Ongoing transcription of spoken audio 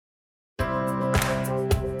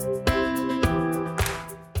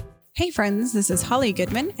Hey friends, this is Holly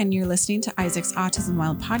Goodman, and you're listening to Isaac's Autism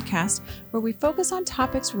Wild podcast, where we focus on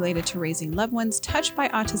topics related to raising loved ones touched by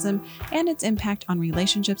autism and its impact on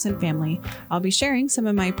relationships and family. I'll be sharing some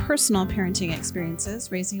of my personal parenting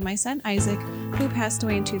experiences raising my son Isaac, who passed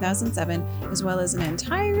away in 2007, as well as an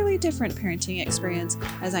entirely different parenting experience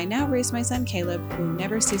as I now raise my son Caleb, who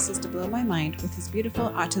never ceases to blow my mind with his beautiful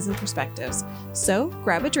autism perspectives. So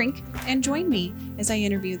grab a drink and join me as I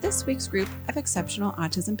interview this week's group of exceptional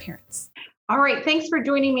autism parents. All right. Thanks for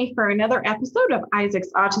joining me for another episode of Isaac's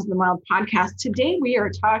Autism Wild podcast. Today, we are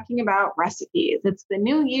talking about recipes. It's the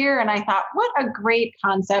new year, and I thought, what a great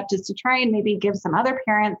concept is to try and maybe give some other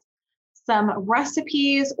parents some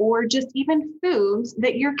recipes or just even foods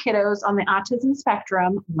that your kiddos on the autism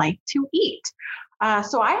spectrum like to eat.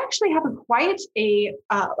 So I actually have quite a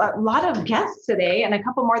lot of guests today and a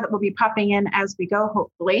couple more that will be popping in as we go,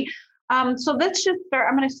 hopefully. So let's just start.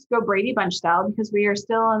 I'm going to go Brady Bunch style because we are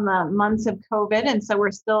still in the months of COVID. And so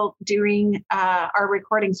we're still doing our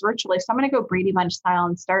recordings virtually. So I'm going to go Brady Bunch style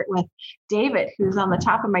and start with David, who's on the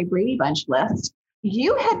top of my Brady Bunch list.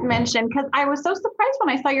 You had mentioned, because I was so surprised when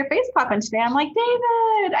I saw your face pop in today. I'm like,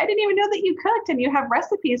 David, I didn't even know that you cooked and you have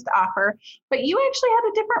recipes to offer. But you actually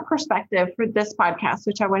had a different perspective for this podcast,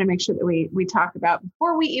 which I want to make sure that we talk about.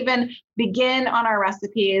 Before we even begin on our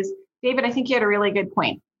recipes, David, I think you had a really good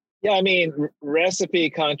point. Yeah, I mean, recipe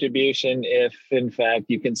contribution, if in fact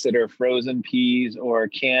you consider frozen peas or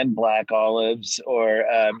canned black olives, or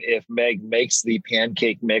if Meg makes the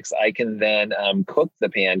pancake mix, I can then cook the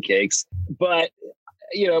pancakes. But,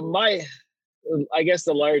 I guess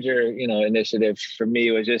the larger, initiative for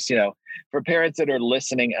me was just, for parents that are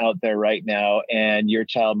listening out there right now, and your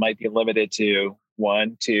child might be limited to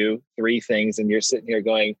 1, 2, 3 things, and you're sitting here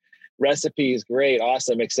going, recipes, great,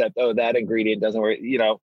 awesome, except, that ingredient doesn't work,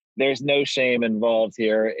 There's no shame involved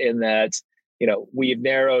here in that, we've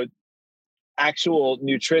narrowed actual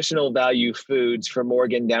nutritional value foods for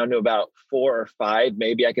Morgan down to about 4 or 5.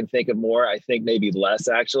 Maybe I can think of more. I think maybe less,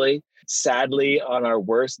 actually. Sadly, on our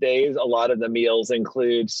worst days, a lot of the meals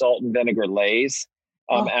include salt and vinegar Lay's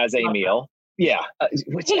as a meal. Yeah. That's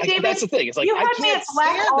the thing. It's like, you had I can't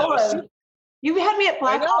stand those. You had me at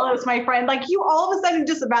Black Olives, my friend. Like, you all of a sudden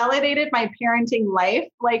just validated my parenting life,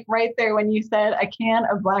 like right there when you said a can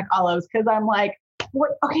of Black Olives, because I'm like,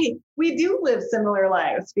 what? Okay, we do live similar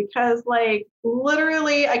lives, because like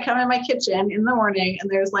literally I come in my kitchen in the morning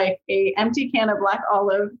and there's like a empty can of Black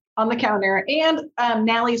Olive on the counter and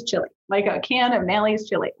Nally's chili, like a can of Nally's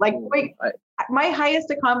chili. Like, wait, my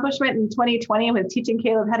highest accomplishment in 2020 was teaching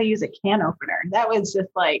Caleb how to use a can opener. That was just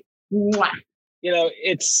like, mwah.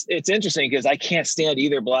 It's interesting because I can't stand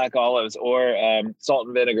either black olives or salt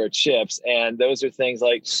and vinegar chips. And those are things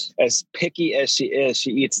like, as picky as she is, she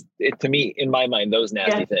eats it, to me, in my mind, those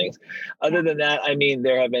nasty things. Other than that, I mean,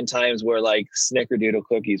 there have been times where like snickerdoodle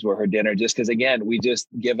cookies were her dinner, just because, again, we just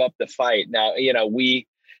give up the fight. Now, we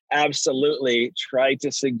absolutely try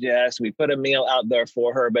to suggest, we put a meal out there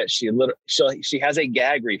for her, but she has a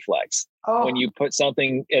gag reflex. When you put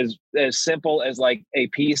something as simple as like a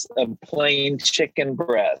piece of plain chicken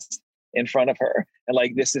breast in front of her, and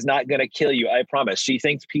like, this is not going to kill you, I promise. She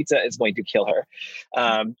thinks pizza is going to kill her.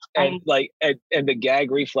 And the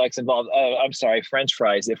gag reflex involved, I'm sorry, French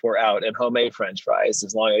fries if we're out, and homemade French fries,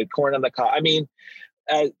 as long as corn on the cob. I mean,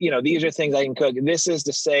 these are things I can cook. This is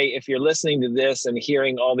to say, if you're listening to this and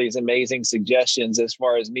hearing all these amazing suggestions as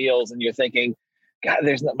far as meals, and you're thinking, God,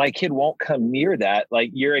 my kid won't come near that,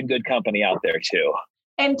 like, you're in good company out there too.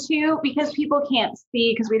 And two, because people can't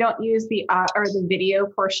see, because we don't use the video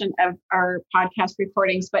portion of our podcast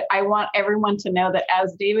recordings, but I want everyone to know that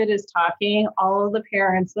as David is talking, all of the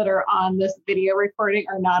parents that are on this video recording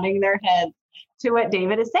are nodding their heads to what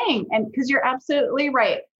David is saying. And because you're absolutely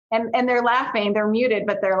right. And they're laughing, they're muted,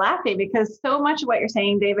 but they're laughing because so much of what you're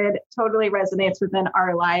saying, David, totally resonates within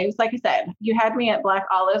our lives. Like I said, you had me at Black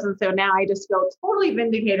Olives. And so now I just feel totally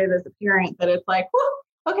vindicated as a parent that it's like,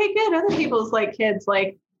 whoo, okay, good. Other people's like kids,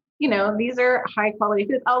 like, these are high quality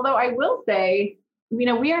foods. Although I will say,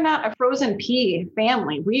 we are not a frozen pea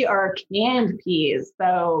family. We are canned peas.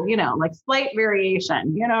 So, like slight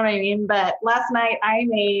variation, you know what I mean? But last night I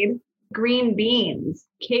made green beans.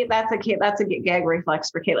 That's a gag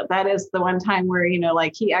reflex for Caleb. That is the one time where,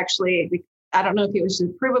 he actually, I don't know if it was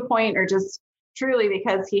to prove a point or just truly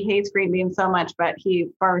because he hates green beans so much, but he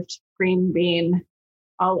barfed green bean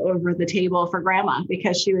all over the table for grandma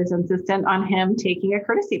because she was insistent on him taking a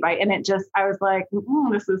courtesy bite. And I was like,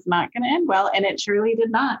 this is not going to end well. And it surely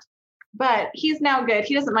did not. But he's now good.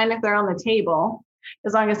 He doesn't mind if they're on the table,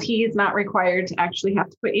 as long as he's not required to actually have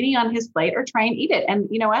to put any on his plate or try and eat it. And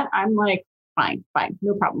you know what? I'm like, fine,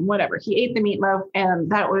 no problem, whatever. He ate the meatloaf, and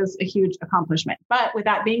that was a huge accomplishment. But with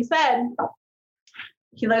that being said,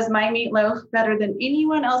 he loves my meatloaf better than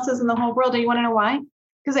anyone else's in the whole world. And you want to know why?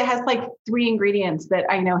 Because it has like 3 ingredients that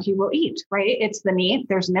I know he will eat, right? It's the meat.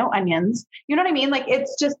 There's no onions. You know what I mean? Like,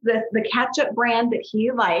 it's just the ketchup brand that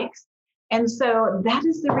he likes. And so that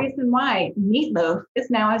is the reason why meatloaf is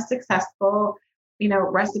now a successful,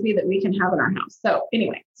 recipe that we can have in our house. So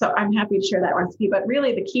anyway, so I'm happy to share that recipe. But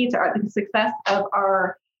really the key to the success of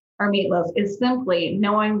our meatloaf is simply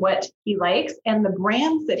knowing what he likes and the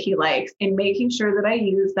brands that he likes and making sure that I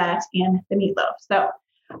use that in the meatloaf. So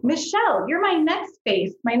Michelle, you're my next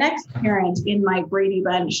parent in my Brady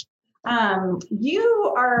bunch.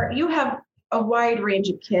 You have a wide range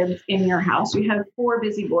of kids in your house. You have 4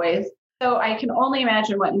 busy boys. So I can only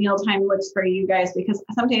imagine what mealtime looks for you guys, because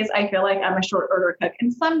some days I feel like I'm a short order cook.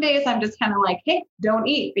 And some days I'm just kind of like, hey, don't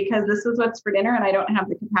eat because this is what's for dinner. And I don't have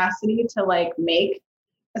the capacity to like make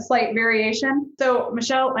a slight variation. So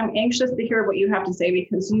Michelle, I'm anxious to hear what you have to say,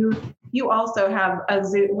 because you also have a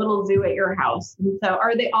little zoo at your house. And so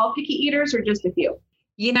are they all picky eaters or just a few?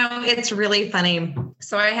 It's really funny.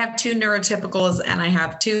 So I have 2 neurotypicals and I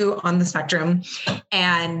have 2 on the spectrum.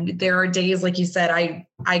 And there are days, like you said,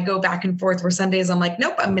 I go back and forth where some days I'm like,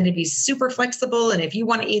 nope, I'm going to be super flexible. And if you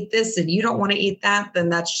want to eat this and you don't want to eat that, then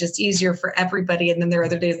that's just easier for everybody. And then there are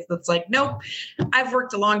other days that's like, nope, I've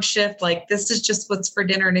worked a long shift. Like, this is just what's for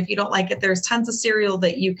dinner. And if you don't like it, there's tons of cereal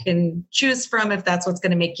that you can choose from if that's what's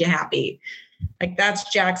going to make you happy. Like, that's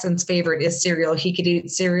Jackson's favorite is cereal. He could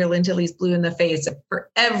eat cereal until he's blue in the face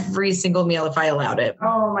for every single meal if I allowed it.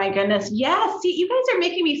 Oh my goodness. Yeah. See, you guys are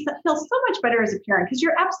making me feel so much better as a parent, because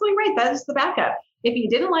you're absolutely right. That is the backup. If you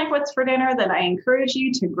didn't like what's for dinner, then I encourage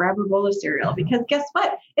you to grab a bowl of cereal, because guess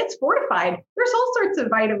what? It's fortified. There's all sorts of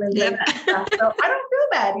vitamins in that stuff. So I don't feel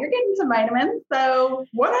bad. You're getting some vitamins. So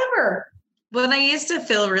whatever. Well, I used to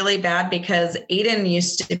feel really bad because Aiden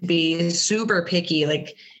used to be super picky.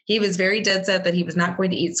 Like, he was very dead set that he was not going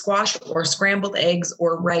to eat squash or scrambled eggs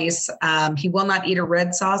or rice. He will not eat a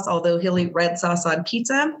red sauce, although he'll eat red sauce on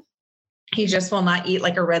pizza. He just will not eat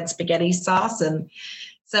like a red spaghetti sauce. And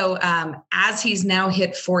so as he's now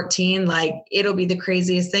hit 14, like, it'll be the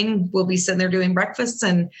craziest thing. We'll be sitting there doing breakfast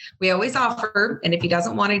and we always offer. And if he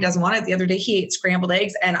doesn't want it, he doesn't want it. The other day he ate scrambled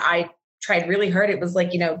eggs and I tried really hard. It was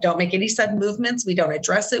like, don't make any sudden movements. We don't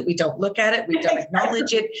address it. We don't look at it. We don't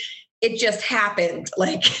acknowledge it. It just happened.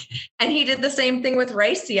 Like, and he did the same thing with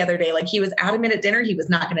rice the other day. Like, he was adamant at dinner. He was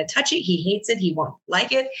not going to touch it. He hates it. He won't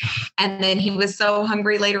like it. And then he was so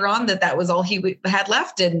hungry later on that was all he had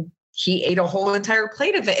left. And he ate a whole entire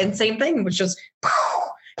plate of it. And same thing, which was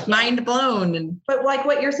mind blown. But like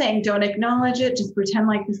what you're saying, don't acknowledge it. Just pretend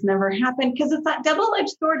like this never happened. Because it's that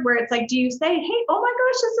double-edged sword where it's like, do you say, hey, oh my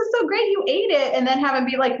gosh, this is so great, you ate it, and then have him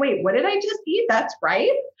be like, wait, what did I just eat? That's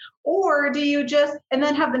right. Or do you just, and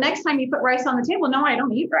then have the next time you put rice on the table, no, I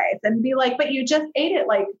don't eat rice, and be like, but you just ate it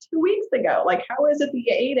like 2 weeks ago. Like, how is it that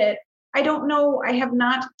you ate it? I don't know. I have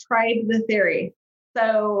not tried the theory.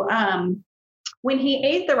 So when he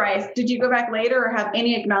ate the rice, did you go back later or have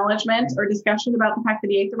any acknowledgement or discussion about the fact that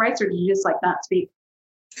he ate the rice, or did you just like not speak?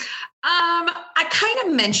 I kind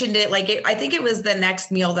of mentioned it. Like, I think it was the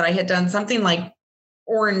next meal that I had done something like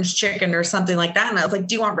orange chicken or something like that. And I was like,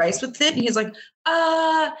 do you want rice with it? And he's like,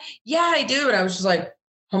 yeah, I do. And I was just like,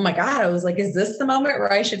 oh my God. I was like, is this the moment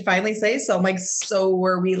where I should finally say so? I'm like, so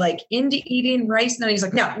were we like into eating rice? And he's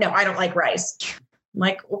like, no, I don't like rice. I'm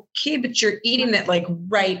like, okay, but you're eating it like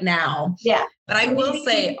right now. Yeah. But I will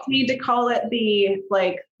say, you need to call it the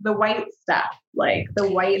white stuff, like the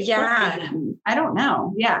white. Yeah. Protein. I don't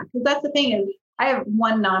know. Yeah. Cause that's the thing is I have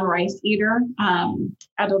one non-rice eater, out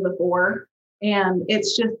of the 4. And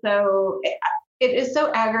it's just it is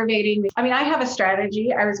so aggravating. I mean, I have a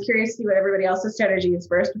strategy. I was curious to see what everybody else's strategy is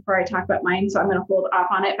first before I talk about mine. So I'm going to hold off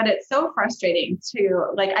on it, but it's so frustrating too.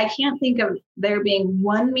 Like, I can't think of there being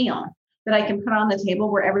one meal that I can put on the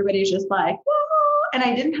table where everybody's just like, whoa, and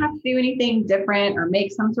I didn't have to do anything different or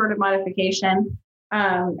make some sort of modification.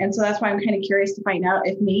 And so that's why I'm kind of curious to find out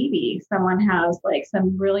if maybe someone has like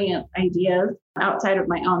some brilliant ideas outside of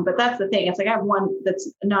my own. But that's the thing. It's like I have one that's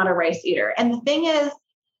not a rice eater. And the thing is,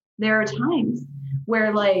 there are times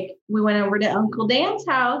where like we went over to Uncle Dan's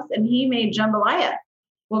house and he made jambalaya.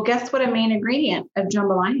 Well, guess what a main ingredient of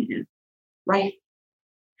jambalaya is? Rice.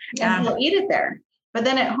 Yeah. And he'll eat it there. But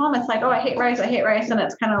then at home, it's like, oh, I hate rice. And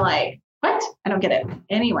it's kind of like, what? I don't get it.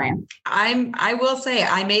 Anyway. I will say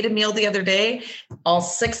I made a meal the other day. All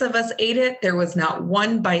 6 of us ate it. There was not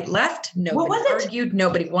one bite left. Nobody argued.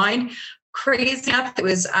 Nobody whined. crazy enough, it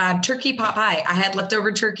was turkey pot pie. I had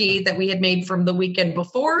leftover turkey that we had made from the weekend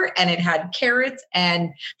before, and it had carrots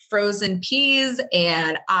and frozen peas.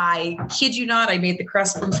 And I kid you not, I made the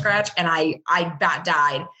crust from scratch, and I about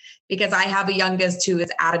died because I have a youngest who is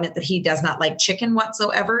adamant that he does not like chicken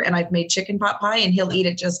whatsoever. And I've made chicken pot pie and he'll eat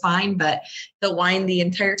it just fine, but he'll whine the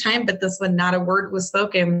entire time. But this one, not a word was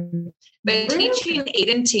spoken. But teaching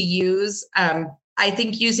Aiden to use, I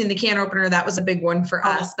think using the can opener, that was a big one for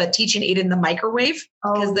us, but teaching Aiden the microwave,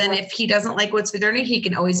 because then if he doesn't like what's for dinner, he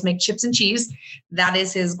can always make chips and cheese. That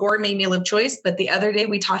is his gourmet meal of choice. But the other day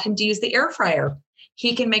we taught him to use the air fryer.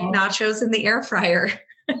 He can make nachos in the air fryer.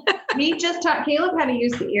 We just taught Caleb how to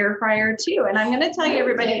use the air fryer too. And I'm going to tell you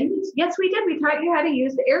everybody, yes, we did. We taught you how to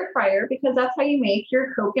use the air fryer because that's how you make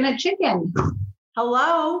your coconut chicken.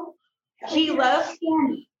 Hello. He loves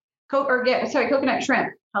coconut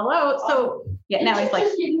shrimp. Hello. So yeah, now he's like,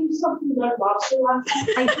 give you something like lobster last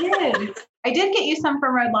night? I did get you some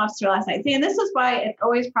from Red Lobster last night. See, and this is why it's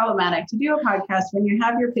always problematic to do a podcast when you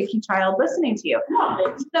have your picky child listening to you.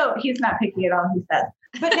 So he's not picky at all, he says.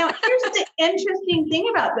 But now here's the interesting thing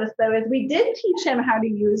about this, though, is we did teach him how to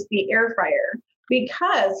use the air fryer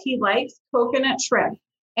because he likes coconut shrimp.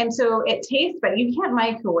 And so it tastes, but you can't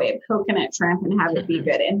microwave coconut shrimp and have it be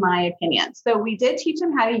good, in my opinion. So we did teach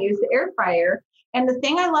him how to use the air fryer. And the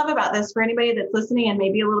thing I love about this for anybody that's listening and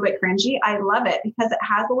maybe a little bit cringy, I love it because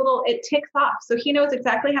it ticks off. So he knows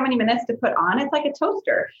exactly how many minutes to put on. It's like a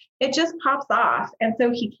toaster. It just pops off. And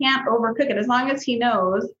so he can't overcook it. As long as he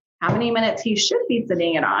knows how many minutes he should be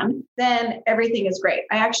sitting it on, then everything is great.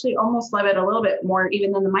 I actually almost love it a little bit more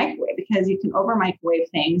even than the microwave because you can over microwave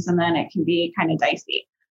things and then it can be kind of dicey.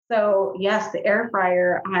 So yes, the air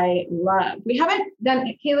fryer I love. We haven't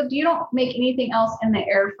done, Caleb, you don't make anything else in the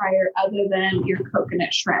air fryer other than your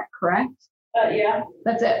coconut shrimp, correct? Yeah.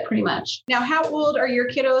 That's it, pretty much. Now, how old are your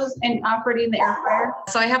kiddos and operating the air fryer?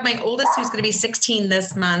 So I have my oldest who's going to be 16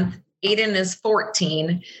 this month. Aiden is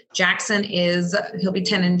 14. Jackson he'll be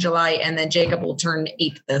 10 in July, and then Jacob will turn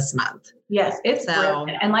 8 this month. Yes, it's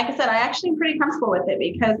brilliant. And like I said, I actually am pretty comfortable with it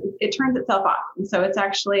because it turns itself off. And so it's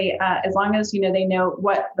actually, as long as, they know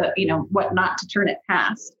what not to turn it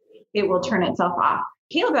past, it will turn itself off.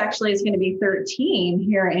 Caleb actually is going to be 13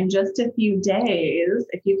 here in just a few days.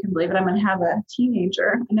 If you can believe it, I'm going to have another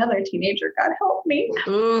teenager. God help me.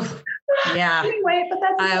 Ooh, yeah. Anyway, but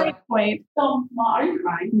that's a great point. So, are you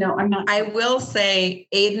crying? No, I'm not. I will say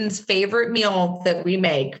Aiden's favorite meal that we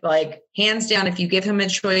make, like hands down, if you give him a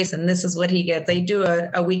choice and this is what he gets, they do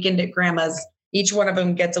a weekend at grandma's. Each one of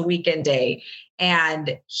them gets a weekend day.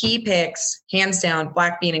 And he picks, hands down,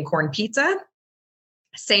 black bean and corn pizza.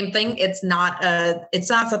 Same thing. It's not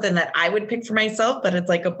something that I would pick for myself, but it's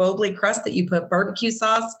like a Bobley crust that you put barbecue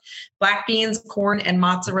sauce, black beans, corn, and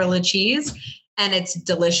mozzarella cheese. And it's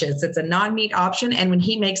delicious. It's a non-meat option. And when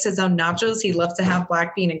he makes his own nachos, he loves to have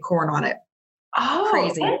black bean and corn on it. Oh,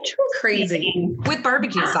 crazy with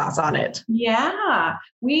barbecue sauce on it. Yeah.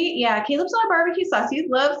 Caleb's on barbecue sauce. He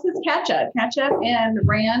loves his ketchup. Ketchup and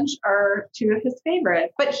ranch are two of his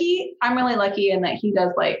favorites, but I'm really lucky in that he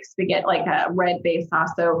does like spaghetti, like a red based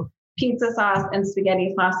sauce. So pizza sauce and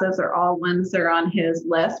spaghetti sauces are all ones that are on his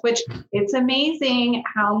list, which it's amazing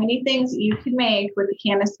how many things you can make with a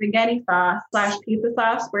can of spaghetti sauce / pizza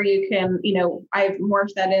sauce, where you can, I've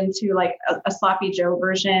morphed that into like a sloppy Joe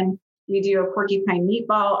version. We do a porcupine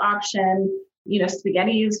meatball option,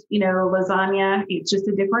 spaghettis, lasagna. It's just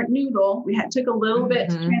a different noodle. We took a little bit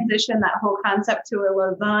to transition that whole concept to a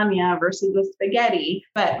lasagna versus a spaghetti.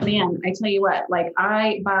 But man, I tell you what, like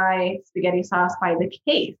I buy spaghetti sauce by the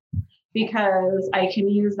case because I can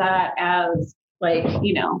use that as like,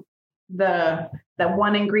 the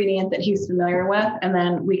one ingredient that he's familiar with. And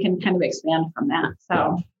then we can kind of expand from that.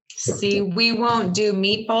 So. See, we won't do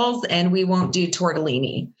meatballs and we won't do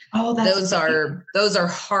tortellini. Oh, those are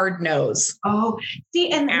hard nose. Oh,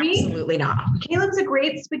 see, and absolutely not. Caleb's a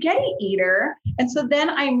great spaghetti eater. And so then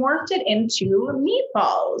I morphed it into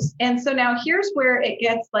meatballs. And so now here's where it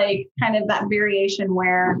gets like kind of that variation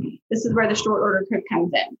where this is where the short order cook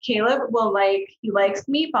comes in. Caleb he likes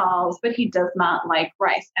meatballs, but he does not like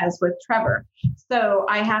rice, as with Trevor. So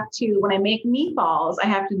when I make meatballs, I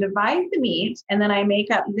have to divide the meat and then I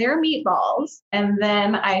make up their meatballs. And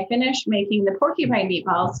then I finish making the porcupine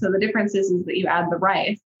meatballs. So the difference is that you add the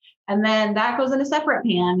rice and then that goes in a separate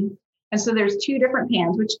pan. And so there's 2 different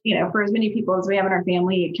pans, which, for as many people as we have in our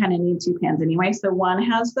family, you kind of need 2 pans anyway. So one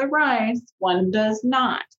has the rice, one does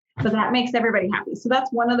not. So that makes everybody happy. So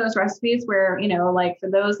that's one of those recipes where, like for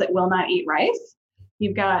those that will not eat rice,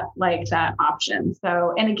 you've got like that option.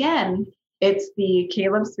 So, and again, It's the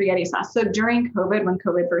Caleb spaghetti sauce. So during COVID, when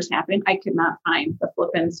COVID first happened, I could not find the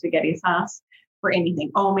flippin' spaghetti sauce for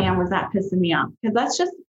anything. Oh man, was that pissing me off? Because that's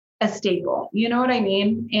just a staple. You know what I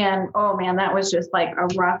mean? And oh man, that was just like a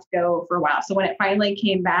rough go for a while. So when it finally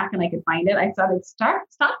came back and I could find it, I started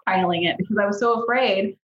stockpiling it because I was so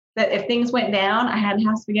afraid that if things went down, I had to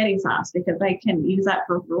have spaghetti sauce because I can use that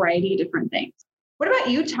for a variety of different things. What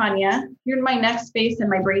about you, Tanya? You're my next face in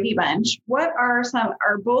my Brady Bunch. Are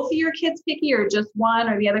both of your kids picky or just one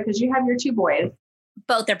or the other? Because you have your two boys.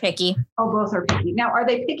 Both are picky. Oh, both are picky. Now, are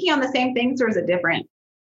they picky on the same things or is it different?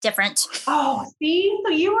 Different. Oh, see,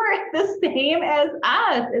 so you are the same as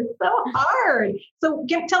us. It's so hard. So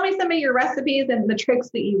tell me some of your recipes and the tricks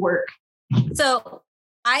that you work. So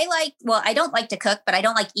I don't like to cook, but I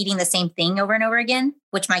don't like eating the same thing over and over again,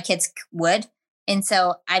 which my kids would. And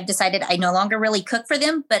so I've decided I no longer really cook for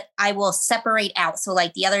them, but I will separate out. So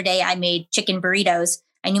like the other day I made chicken burritos.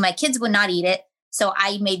 I knew my kids would not eat it. So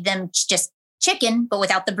I made them just chicken, but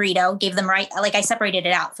without the burrito, gave them I separated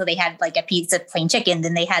it out. So they had like a piece of plain chicken,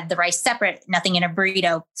 then they had the rice separate, nothing in a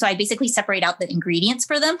burrito. So I basically separate out the ingredients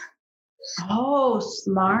for them. Oh,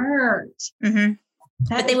 smart. Mm-hmm.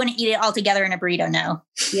 But they wouldn't eat it all together in a burrito, no.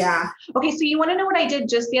 Yeah. Okay, so you want to know what I did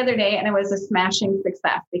just the other day, and it was a smashing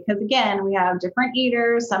success because, again, we have different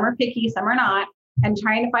eaters. Some are picky, some are not. And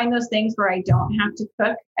trying to find those things where I don't have to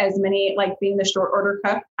cook as many, like being the short order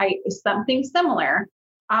cook, something similar.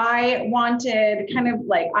 I wanted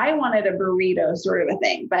a burrito sort of a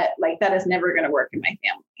thing, but like that is never going to work in my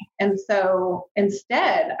family. And so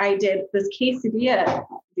instead, I did this quesadilla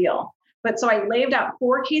deal. But so I laid out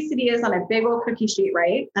 4 quesadillas on a big old cookie sheet,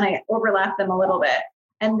 right? And I overlapped them a little bit.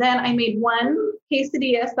 And then I made one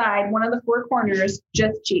quesadilla side, one of the 4 corners,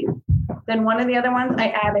 just cheese. Then one of the other ones, I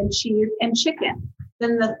added cheese and chicken.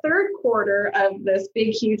 Then the third quarter of this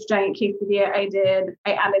big, huge, giant quesadilla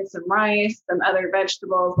I added some rice, some other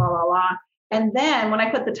vegetables, blah, blah, blah. And then when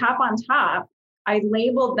I put the top on top, I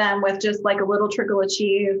labeled them with just like a little trickle of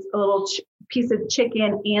cheese, a little piece of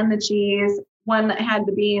chicken and the cheese, one that had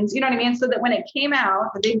the beans, you know what I mean? So that when it came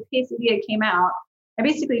out, the big quesadilla came out, I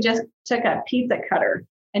basically just took a pizza cutter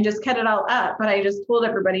and just cut it all up. But I just told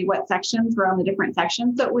everybody what sections were on the different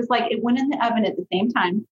sections. So it was like it went in the oven at the same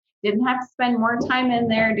time. Didn't have to spend more time in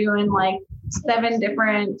there doing like 7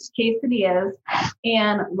 different quesadillas.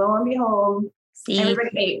 And lo and behold,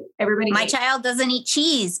 everybody ate. My child doesn't eat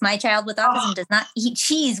cheese. My child with autism does not eat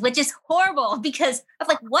cheese, which is horrible because I was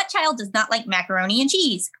like, what child does not like macaroni and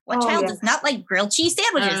cheese? What child does not like grilled cheese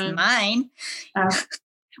sandwiches? Mine.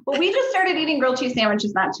 Well, we just started eating grilled cheese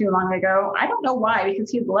sandwiches not too long ago. I don't know why, because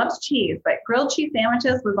he loves cheese, but grilled cheese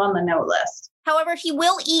sandwiches was on the no list. However, he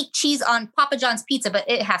will eat cheese on Papa John's pizza, but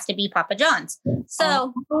it has to be Papa John's.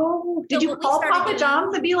 So, did you call Papa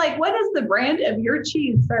John's and be like, "What is the brand of your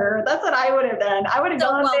cheese, sir?" That's what I would have done. I would have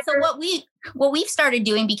gone there. So what we've started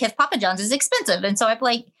doing, because Papa John's is expensive, and so I'm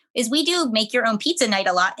like, is we do make your own pizza night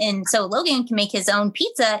a lot, and so Logan can make his own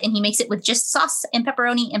pizza, and he makes it with just sauce and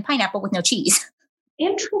pepperoni and pineapple with no cheese.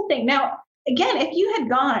 Interesting. Now, again, if you had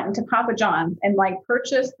gone to Papa John's and like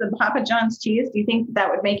purchased the Papa John's cheese, do you think that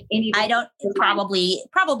would make any difference? I don't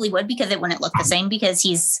probably would, because it wouldn't look the same, because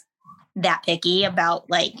he's that picky about,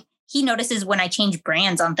 like, he notices when I change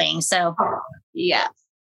brands on things. So yes,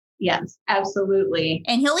 absolutely.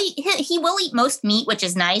 And he will eat most meat, which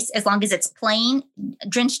is nice, as long as it's plain,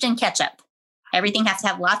 drenched in ketchup. Everything has to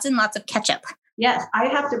have lots and lots of ketchup. Yes, I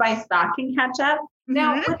have to buy stocking ketchup.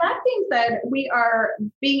 Now, with that being said, we are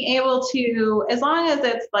being able to, as long as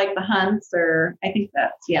it's like the Hunt's, or I think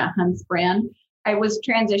that's, Hunt's brand. I was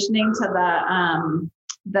transitioning to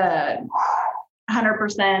the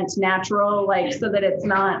 100% natural, like, so that it's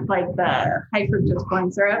not like the high fructose corn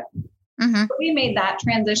syrup. Mm-hmm. We made that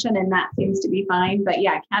transition and that seems to be fine. But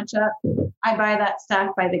yeah, ketchup, I buy that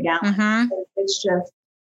stuff by the gallon. Mm-hmm. It's just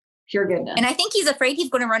pure goodness. And I think he's afraid he's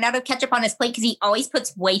going to run out of ketchup on his plate because he always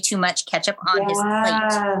puts way too much ketchup on his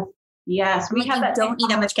plate. Yes, we have that. Don't eat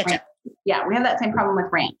that much ketchup. Yeah, we have that same problem with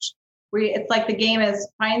ranch. It's like the game is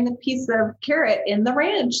find the piece of carrot in the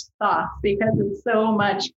ranch sauce because it's so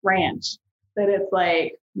much ranch that it's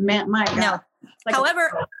like, man, my God. No. Like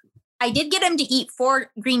however, I did get him to eat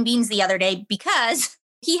 4 green beans the other day because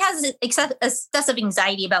he has excessive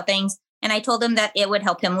anxiety about things. And I told him that it would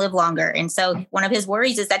help him live longer. And so one of his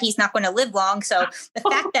worries is that he's not going to live long. So the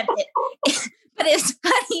fact that but it's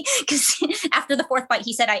funny because after the 4th bite,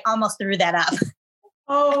 he said, I almost threw that up.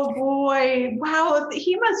 Oh boy. Wow. His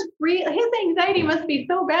anxiety must be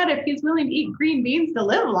so bad if he's willing to eat green beans to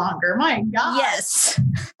live longer. My God. Yes.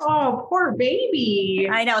 Oh, poor baby.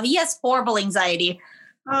 I know. He has horrible anxiety.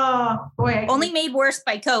 Oh boy. Only made worse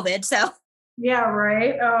by COVID. So. Yeah,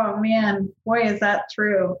 right. Oh man, boy, is that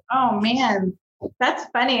true. Oh man, that's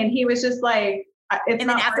funny. And he was just like, it's And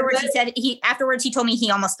not then afterwards, worth it. he told me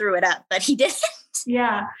he almost threw it up, but he didn't.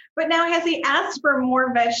 Yeah, but now has he asked for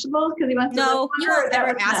more vegetables because he wants to? No, he won't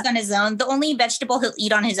ever was ask not- on his own. The only vegetable he'll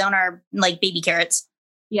eat on his own are like baby carrots.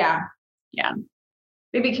 Yeah, yeah.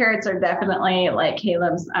 Baby carrots are definitely like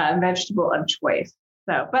Caleb's vegetable of choice.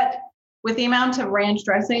 So, but with the amount of ranch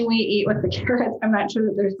dressing we eat with the carrots, I'm not sure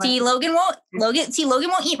that there's much. Logan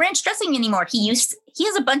won't eat ranch dressing anymore. He has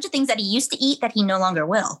a bunch of things that he used to eat that he no longer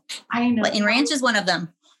will. I know. And ranch is one of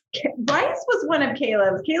them. Rice was one of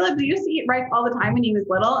Caleb's. Caleb used to eat rice all the time when he was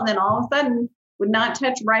little, and then all of a sudden would not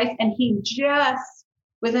touch rice. And he just,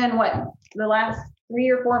 within the last 3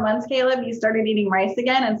 or 4 months, Caleb, he started eating rice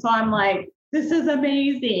again. And so I'm like, this is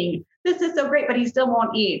amazing. This is so great, but he still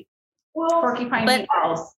won't eat porcupine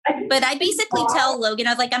meatballs. But I basically tell Logan, I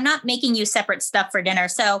was like, I'm not making you separate stuff for dinner.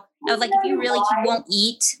 So I was like, if you really won't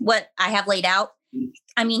eat what I have laid out,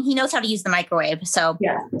 I mean, he knows how to use the microwave. So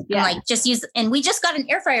Yeah. I'm like, just use, and we just got an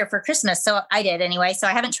air fryer for Christmas. So I did anyway. So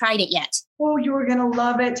I haven't tried it yet. Oh, you were going to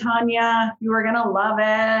love it, Tanya. You were going to love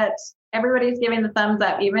it. Everybody's giving the thumbs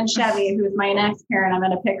up. Even Chevy, who's my next parent, I'm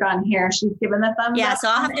going to pick on here. She's given the thumbs up. Yeah. So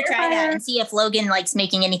I'll on have the to air try that fryer. and see if Logan likes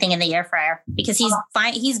making anything in the air fryer because he's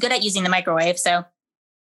fine. He's good at using the microwave. So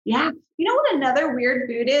Yeah. You know what another weird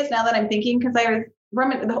food is now that I'm thinking? Because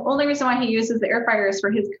the only reason why he uses the air fryer is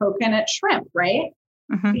for his coconut shrimp, right?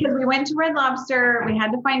 mhm. Because we went to Red Lobster. We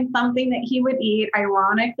had to find something that he would eat.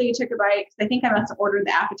 Ironically, he took a bite because I think I must have ordered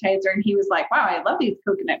the appetizer and he was like, wow, I love these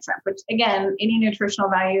coconut shrimp, which again, any nutritional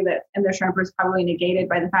value that in the shrimp is probably negated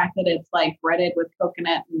by the fact that it's like breaded with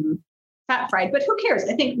coconut and fat fried, but who cares?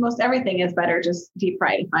 I think most everything is better just deep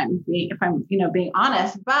fried if I'm being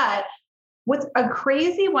honest. But what's a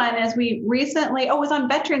crazy one is we recently, it was on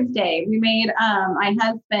Veterans Day. We made my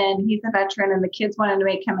husband, he's a veteran, and the kids wanted to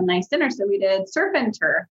make him a nice dinner. So we did surf and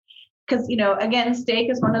turf. Because, again, steak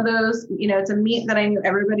is one of those, it's a meat that I knew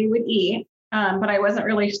everybody would eat. But I wasn't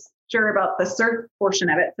really sure about the surf portion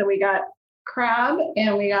of it. So we got crab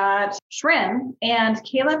and we got shrimp, and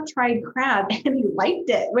Caleb tried crab and he liked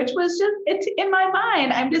it, which was just, it's in my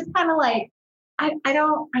mind. I'm just kind of like, I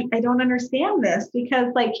don't understand this because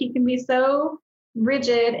like he can be so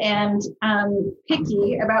rigid and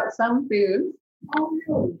picky about some foods.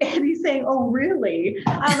 Oh, and he's saying, oh, really?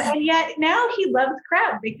 And yet now he loves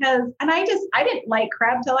crab and I didn't like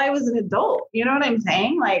crab till I was an adult. You know what I'm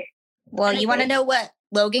saying? Like, Well, you want to know what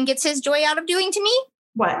Logan gets his joy out of doing to me?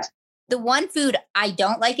 what? The one food I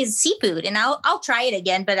don't like is seafood, and I'll try it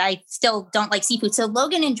again, but I still don't like seafood. So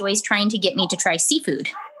Logan enjoys trying to get me to try seafood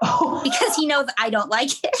Oh, because he knows I don't like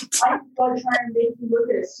it. I'm going to try and make you look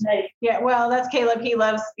at a snake. yeah. Well, that's Caleb. He'd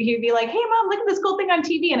be like, hey, Mom, look at this cool thing on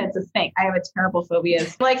TV. And it's a snake. I have a terrible phobia.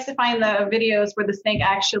 He likes to find the videos where the snake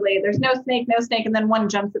there's no snake. And then one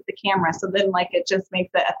jumps at the camera. So then like it just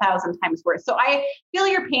makes it 1,000 times worse. So I feel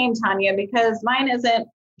your pain, Tanya, because mine isn't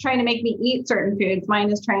trying to make me eat certain foods.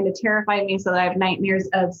 Mine is trying to terrify me so that I have nightmares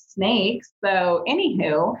of snakes. So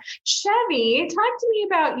anywho, Chevy, talk to me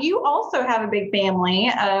about, you also have a big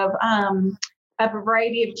family of a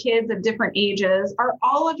variety of kids of different ages. Are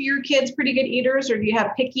all of your kids pretty good eaters, or do you have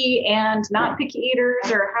picky and not picky eaters,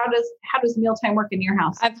 or how does mealtime work in your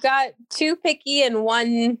house? I've got 2 picky and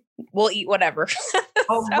 1 will eat whatever.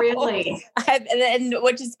 Oh, really? And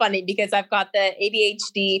which is funny because I've got the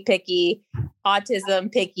ADHD picky,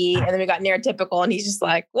 autism picky, and then we got neurotypical, and he's just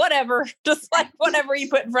like, whatever, just like whatever you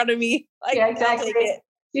put in front of me. Like, Yeah, I'll exactly. take it.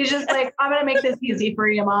 You're just like, I'm going to make this easy for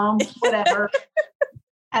you, Mom. Whatever.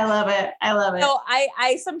 I love it. So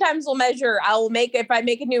I sometimes will measure, if I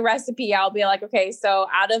make a new recipe, I'll be like, okay, so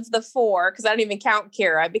out of the 4, because I don't even count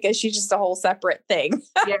Kira because she's just a whole separate thing.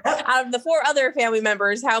 Yeah. Out of the 4 other family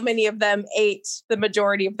members, how many of them ate the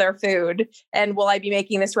majority of their food? And will I be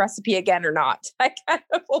making this recipe again or not? I kind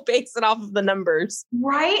of will base it off of the numbers.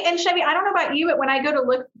 Right. And Chevy, I don't know about you, but when I go to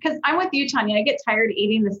look, because I'm with you, Tanya, I get tired of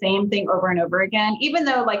eating the same thing over and over again, even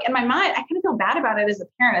though like in my mind, I kind of feel bad about it as a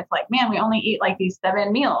parent. It's like, man, we only eat like these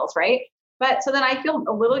 7 meals, right? But so then I feel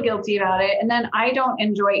a little guilty about it. And then I don't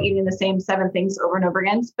enjoy eating the same 7 things over and over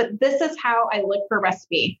again. But this is how I look for a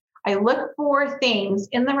recipe. I look for things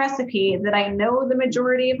in the recipe that I know the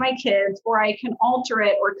majority of my kids, or I can alter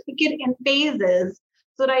it or cook it in phases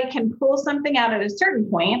so that I can pull something out at a certain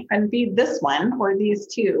point and feed this one or these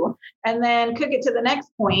 2, and then cook it to the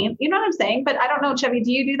next point. You know what I'm saying? But I don't know, Chevy,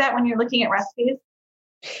 do you do that when you're looking at recipes?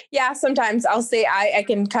 Yeah, sometimes I'll say I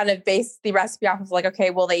can kind of base the recipe off of like,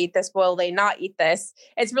 okay, will they eat this? Will they not eat this?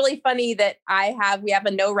 It's really funny that we have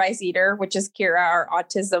a no rice eater, which is Kira, our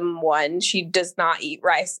autism one. She does not eat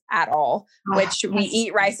rice at all, which we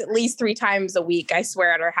eat rice at least 3 times a week, I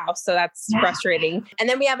swear, at our house. So that's frustrating. And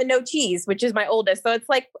then we have a no cheese, which is my oldest. So it's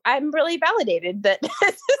like, I'm really validated that this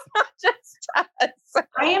is not just us.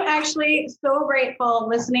 I am actually so grateful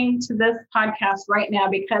listening to this podcast right now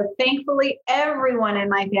because thankfully everyone in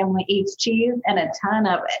my family eats cheese and a ton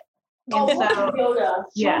of it. Oh, And so, Yoda.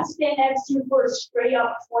 yeah. Stand next to you for a straight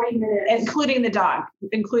up 20 minutes. including the dog.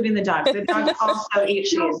 The dogs also eat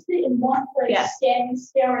She'll cheese. sit in one place,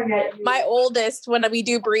 staring at you. My oldest, when we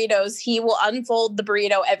do burritos, he will unfold the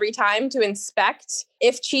burrito every time to inspect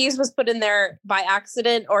if cheese was put in there by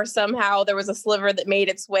accident or somehow there was a sliver that made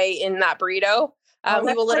its way in that burrito.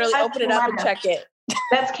 He will literally open it up and check it.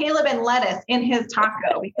 That's Caleb and lettuce in his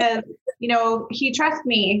taco because, he trusts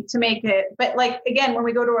me to make it. But like, again, when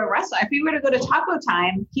we go to a restaurant, if we were to go to taco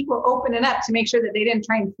time, he will open it up to make sure that they didn't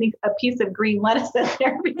try and sneak a piece of green lettuce in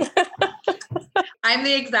there. I'm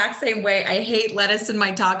the exact same way. I hate lettuce in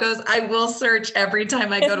my tacos. I will search every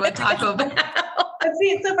time I go to a Taco Bell. But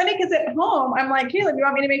see, it's so funny because at home, I'm like, Caleb, you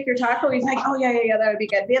want me to make your taco? He's like, oh, yeah, that would be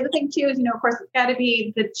good. The other thing too is, of course, it's got to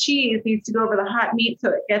be the cheese needs to go over the hot meat so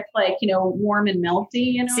it gets like, warm and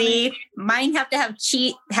melty. See, mine have to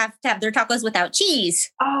have their tacos without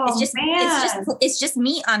cheese. Oh, it's just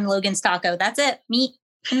meat on Logan's taco. That's it. Meat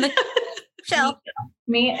in the shell.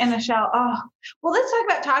 Meat in the shell. Oh, well, let's talk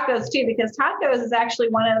about tacos too, because tacos is actually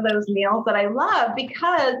one of those meals that I love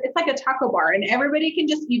because it's like a taco bar and everybody can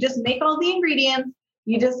you just make all the ingredients.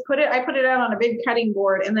 You just I put it out on a big cutting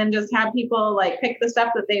board and then just have people like pick the stuff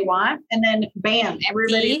that they want. And then bam,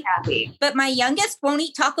 everybody's happy. But my youngest won't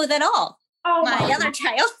eat tacos at all. Oh, my other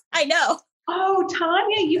child. I know. Oh,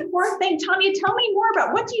 Tanya, you poor thing. Tanya, tell me more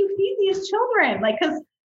about what do you feed these children? Like, cause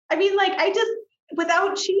I mean, like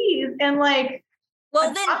without cheese and like,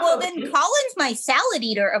 Well, then Colin's my salad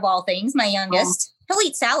eater of all things, my youngest. He'll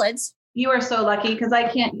eat salads. You are so lucky because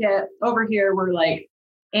I can't get over here. We're like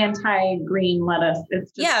anti-green lettuce.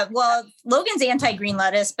 It's just, Logan's anti-green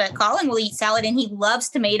lettuce, but Colin will eat salad and he loves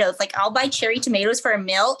tomatoes. Like I'll buy cherry tomatoes for a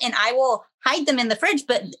meal and I will hide them in the fridge,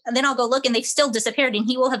 but then I'll go look and they've still disappeared and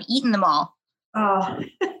he will have eaten them all. Oh,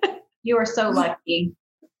 you are so lucky.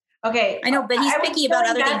 Okay. I know, but he's picky about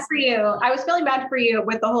other things. For you. I was feeling bad for you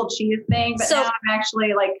with the whole cheese thing, but now I'm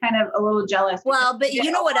actually like kind of a little jealous. Well, but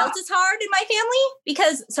you know what else is hard in my family?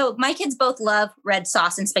 Because my kids both love red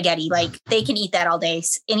sauce and spaghetti. Like they can eat that all day.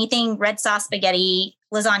 Anything red sauce, spaghetti,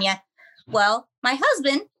 lasagna. Well, my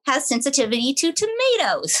husband has sensitivity to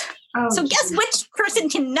tomatoes. Oh, so guess which person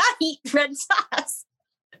cannot eat red sauce?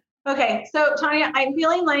 Okay, so Tanya, I'm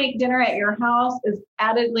feeling like dinner at your house is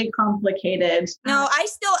addedly complicated. No, I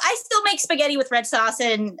still make spaghetti with red sauce,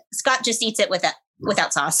 and Scott just eats it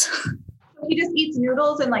without sauce. He just eats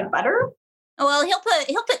noodles and like butter? Well,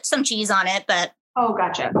 he'll put some cheese on it, but oh,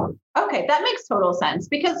 gotcha. Okay, that makes total sense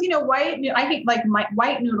because I think like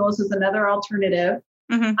white noodles is another alternative.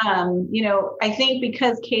 Mm-hmm. I think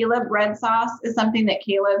because Caleb, red sauce is something that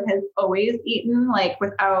Caleb has always eaten, like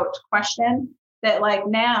without question. That like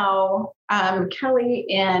now Kelly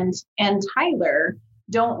and Tyler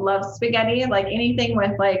don't love spaghetti, like anything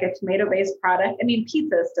with like a tomato-based product. I mean,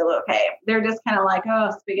 pizza is still okay. They're just kind of like,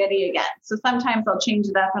 oh, spaghetti again. So sometimes I'll change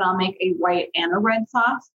it up and I'll make a white and a red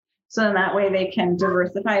sauce. So then that way they can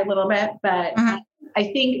diversify a little bit. But I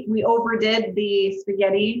think we overdid the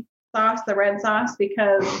spaghetti sauce, the red sauce,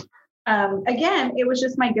 because again, it was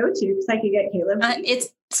just my go-to because I could get Caleb.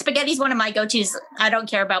 Spaghetti's one of my go-tos. I don't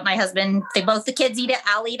care about my husband. The kids eat it.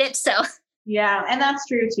 I'll eat it. So yeah, and that's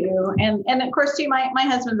true too. And of course too, my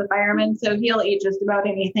husband's a fireman, so he'll eat just about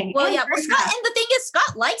anything. Well, yeah. Well, Scott, and the thing is,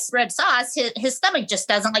 Scott likes red sauce. His stomach just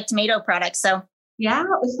doesn't like tomato products. So yeah,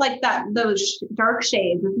 it's like those dark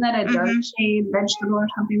shades. Isn't that a dark shade vegetable or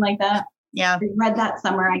something like that? Yeah. I read that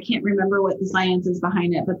somewhere. I can't remember what the science is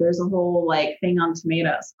behind it, but there's a whole like thing on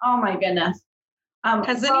tomatoes. Oh my goodness.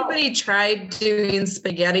 Has anybody tried doing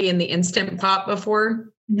spaghetti in the Instant Pot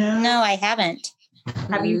before? No, I haven't.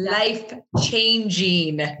 Have you?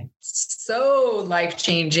 Life-changing. So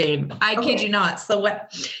life-changing. I kid you not. So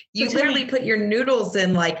what you literally put your noodles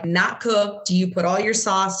in, like not cooked. You put all your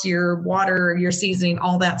sauce, your water, your seasoning,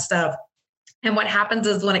 all that stuff. And what happens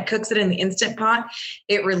is when it cooks it in the Instant Pot,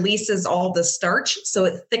 it releases all the starch. So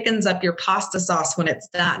it thickens up your pasta sauce when it's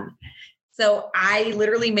done. So I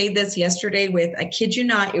literally made this yesterday with, I kid you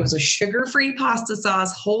not, it was a sugar-free pasta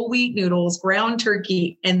sauce, whole wheat noodles, ground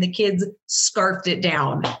turkey, and the kids scarfed it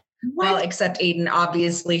down. Well, except Aiden,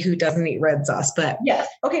 obviously, who doesn't eat red sauce, but yes.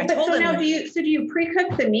 Okay. But so now do you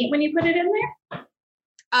pre-cook the meat when you put it in there?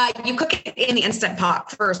 You cook it in the Instant Pot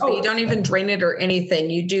first, but you don't even drain it or anything.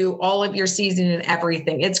 You do all of your seasoning and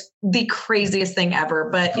everything. It's the craziest thing ever,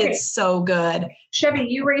 but it's so good. Chevy,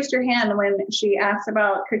 you raised your hand when she asked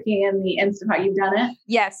about cooking in the Instant Pot. You've done it?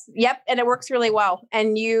 Yes. Yep. And it works really well.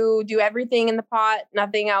 And you do everything in the pot,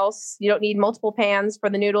 nothing else. You don't need multiple pans for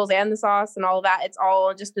the noodles and the sauce and all of that. It's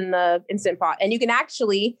all just in the Instant Pot. And you can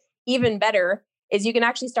actually, even better, is you can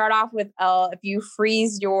actually start off with, if you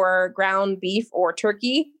freeze your ground beef or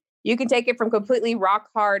turkey, you can take it from completely rock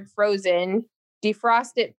hard frozen,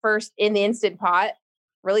 defrost it first in the Instant Pot,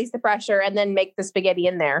 release the pressure, and then make the spaghetti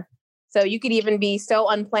in there. So you could even be so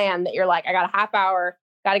unplanned that you're like, I got a half hour,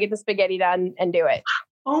 got to get the spaghetti done and do it.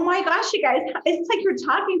 Oh my gosh, you guys, it's like you're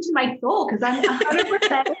talking to my soul because I'm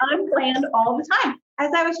 100% unplanned all the time.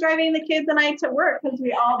 As I was driving the kids and I to work, because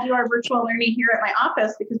we all do our virtual learning here at my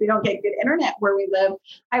office because we don't get good internet where we live,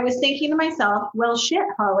 I was thinking to myself, well, shit,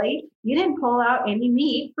 Holly, you didn't pull out any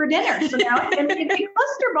meat for dinner. So now it's going to be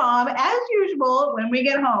cluster bomb as usual when we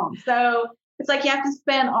get home. So it's like you have to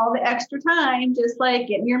spend all the extra time just like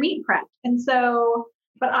getting your meat prepped. And so,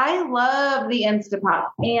 but I love the Instapot.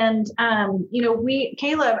 And,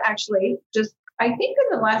 Caleb actually just, I think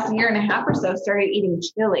in the last year and a half or so, started eating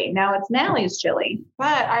chili. Now it's Nally's chili,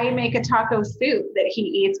 but I make a taco soup that he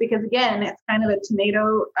eats because, again, it's kind of a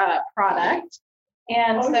tomato product.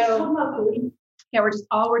 And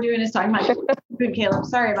all we're doing is talking about food, Caleb.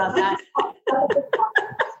 Sorry about that.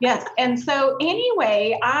 Yes. And so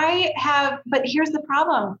anyway, but here's the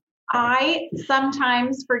problem. I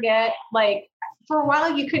sometimes forget, like, for a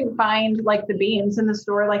while, you couldn't find like the beans in the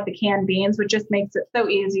store, like the canned beans, which just makes it so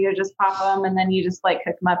easy. You just pop them and then you just like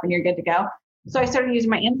cook them up and you're good to go. So I started using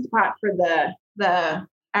my Instapot for the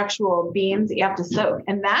actual beans that you have to soak.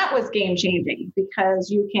 And that was game changing because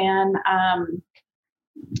you can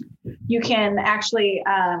actually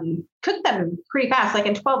cook them pretty fast. Like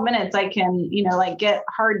in 12 minutes, I can, get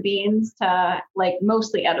hard beans to like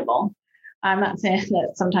mostly edible. I'm not saying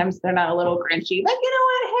that sometimes they're not a little crunchy, but you know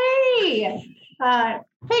what? Hey,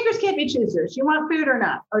 beggars can't be choosers. You want food or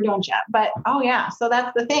not, or don't you? But, oh yeah. So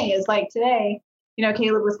that's the thing is like today,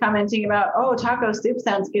 Caleb was commenting about, taco soup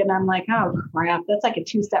sounds good. And I'm like, oh crap. That's like a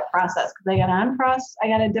 2-step process. Cause I got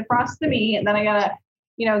to defrost the meat and then I got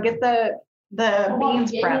to, get the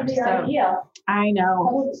beans prepped. So I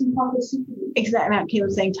know. Exactly. Now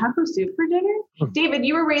Caleb's saying taco soup for dinner. David,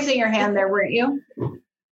 you were raising your hand there, weren't you?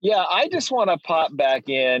 Yeah, I just want to pop back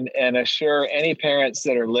in and assure any parents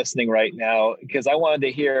that are listening right now, because I wanted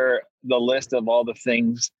to hear the list of all the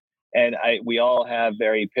things, and we all have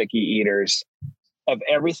very picky eaters. Of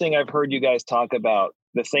everything I've heard you guys talk about,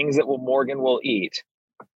 the things that Morgan will eat: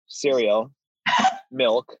 cereal,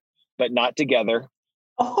 milk, but not together,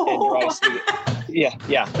 and dry spaghetti.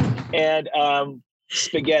 Yeah, and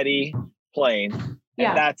spaghetti plain.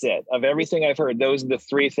 And that's it. Of everything I've heard, those are the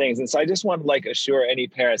 3 things. And so I just want to assure any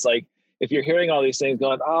parents, if you're hearing all these things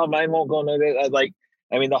going, oh, mine won't go, no,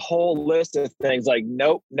 the whole list of things,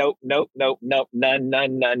 nope, none.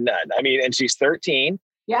 And she's 13.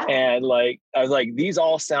 Yeah. And I was like, these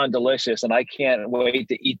all sound delicious and I can't wait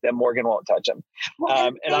to eat them. Morgan won't touch them.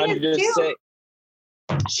 Well, and I'm just saying,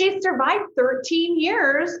 she survived 13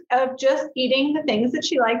 years of just eating the things that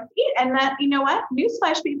she likes to eat. And that, you know what?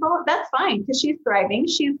 Newsflash, people, that's fine because she's thriving.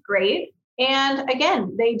 She's great. And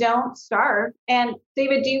again, they don't starve. And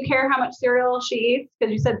David, do you care how much cereal she eats?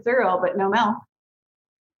 Because you said cereal, but no milk.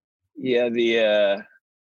 Yeah, the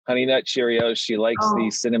Honey Nut Cheerios. She likes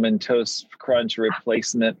the Cinnamon Toast Crunch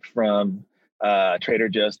replacement from Trader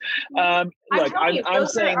Joe's. I'm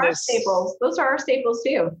saying this. Staples. Those are our staples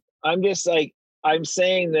too. I'm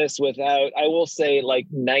saying this without, I will say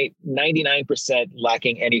 99%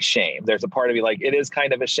 lacking any shame. There's a part of me it is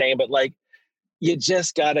kind of a shame, but you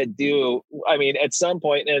just got to do, at some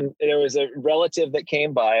point, and there was a relative that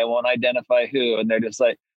came by, I won't identify who, and they're just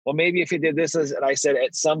like, well, maybe if you did this, and I said,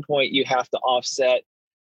 at some point you have to offset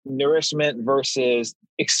nourishment versus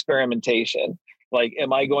experimentation.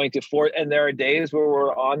 Am I going to and there are days where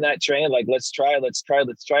we're on that train, let's try, let's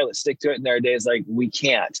stick to it. And there are days we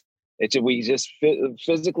can't. We just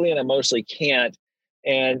physically and emotionally can't.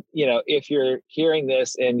 And, if you're hearing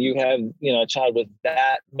this and you have, a child with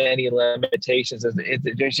that many limitations,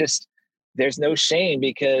 there's no shame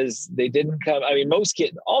because they didn't come.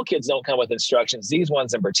 All kids don't come with instructions. These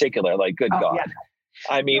ones in particular, good God.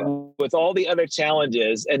 Yeah. With all the other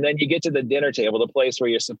challenges, and then you get to the dinner table, the place where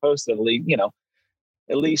you're supposed to leave,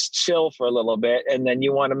 at least chill for a little bit. And then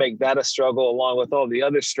you want to make that a struggle along with all the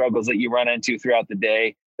other struggles that you run into throughout the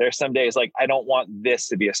day. there's some days like, I don't want this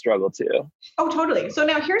to be a struggle too. Oh, totally. So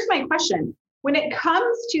now here's my question. When it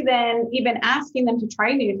comes to then even asking them to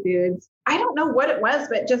try new foods, I don't know what it was,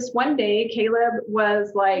 but just one day Caleb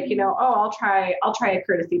was like, I'll try a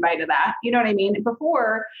courtesy bite of that. You know what I mean?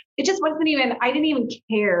 Before, it just wasn't even, I didn't even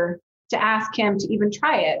care to ask him to even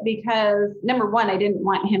try it because number one, I didn't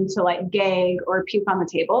want him to like gag or puke on the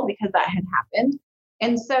table because that had happened.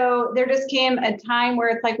 And so there just came a time where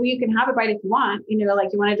it's like, well, you can have a bite if you want,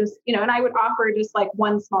 like you want to just, and I would offer just like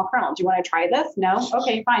one small kernel. Do you want to try this? No.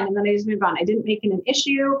 Okay, fine. And then I just moved on. I didn't make it an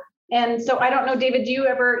issue. And so I don't know, David, do you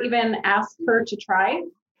ever even ask her to try?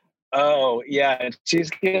 Oh yeah. And she's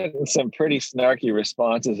getting some pretty snarky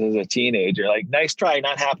responses as a teenager, like nice try,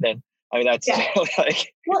 not happening. I mean, that's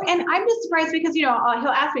like. Well, and I'm just surprised because, he'll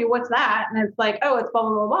ask me, what's that? And it's like, oh, it's blah,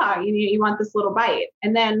 blah, blah, blah. You want this little bite.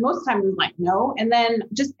 And then most of the time he's like, no. And then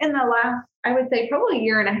just in the last, I would say probably a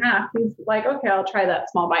year and a half, he's like, okay, I'll try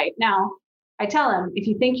that small bite. Now I tell him, if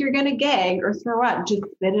you think you're going to gag or throw up, just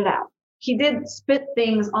spit it out. He did spit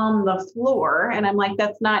things on the floor. And I'm like,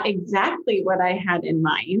 that's not exactly what I had in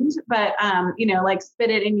mind, but, like spit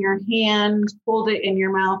it in your hand, hold it in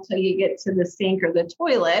your mouth till you get to the sink or the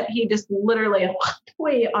toilet. He just literally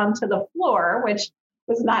way onto the floor, which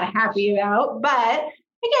was not happy about, but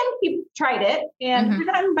again, he tried it and he's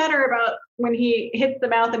gotten better about when he hits the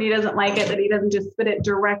mouth and he doesn't like it, that he doesn't just spit it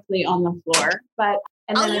directly on the floor, but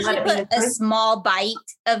and I'll usually put a small bite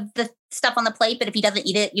of the stuff on the plate, but if he doesn't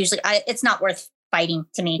eat it, usually it's not worth biting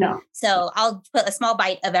to me. No. So I'll put a small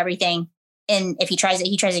bite of everything. And if he tries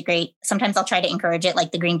it great. Sometimes I'll try to encourage it.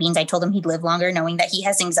 Like the green beans, I told him he'd live longer knowing that he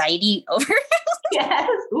has anxiety over. Yes.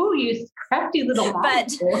 Ooh, you crafty little mom.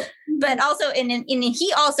 But also, and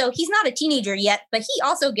he's not a teenager yet, but he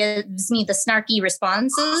also gives me the snarky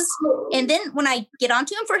responses. And then when I get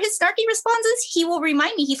onto him for his snarky responses, he will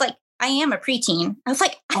remind me, he's like, I am a preteen. I was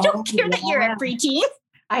like, I don't care that you're a preteen.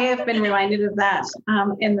 I have been reminded of that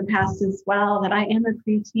in the past as well, that I am a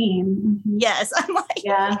preteen. Yes. I'm like,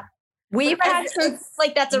 yeah. We've had some,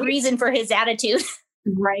 like, that's a reason for his attitude.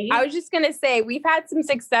 Right. I was just going to say, we've had some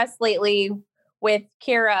success lately with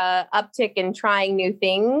Kira uptick in trying new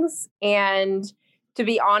things. And to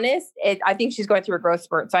be honest, I think she's going through a growth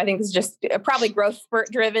spurt. So I think it's just probably growth spurt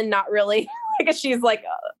driven, not really because she's like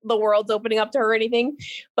the world's opening up to her or anything.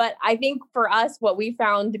 But I think for us, what we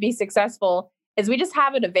found to be successful is we just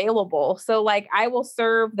have it available. So like I will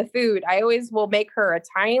serve the food. I always will make her a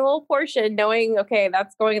tiny little portion knowing, okay,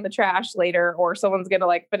 that's going in the trash later or someone's going to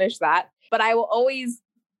like finish that. But I will always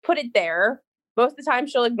put it there. Most of the time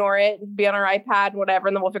she'll ignore it and be on her iPad, whatever,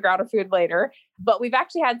 and then we'll figure out her food later. But we've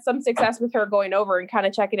actually had some success with her going over and kind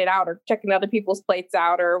of checking it out or checking other people's plates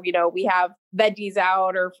out, or, we have veggies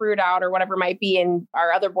out or fruit out or whatever it might be. And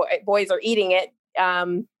our other boys are eating it.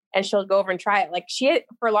 And she'll go over and try it. Like she had,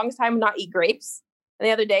 for a long time, not eat grapes. And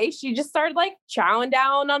the other day she just started like chowing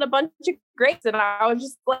down on a bunch of grapes. And I was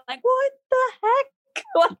just like, what the heck?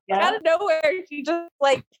 Like out of nowhere, she just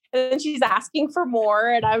like, and then she's asking for more,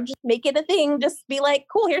 and I would just make it a thing. Just be like,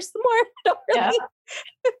 "Cool, here's some more." Don't really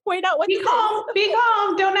point out what. Be calm. Be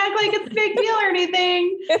calm. Don't act like it's a big deal or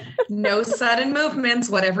anything. No sudden movements.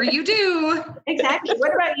 Whatever you do. Exactly.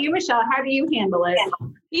 What about you, Michelle? How do you handle it?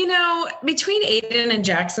 Between Aiden and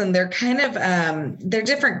Jackson, they're kind of they're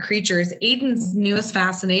different creatures. Aiden's newest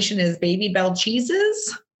fascination is Baby Bell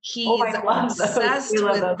cheeses. He's obsessed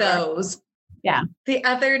with those. Yeah. The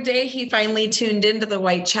other day, he finally tuned into the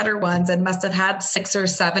white cheddar ones and must have had 6 or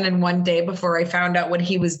 7 in one day before I found out what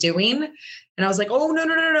he was doing. And I was like, oh, no.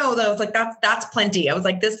 I was like, that's plenty. I was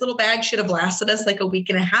like, this little bag should have lasted us like a week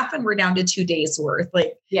and a half, and we're down to 2 days worth.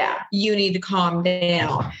 Like, yeah, you need to calm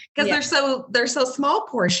down because they're so small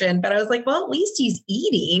portion. But I was like, well, at least he's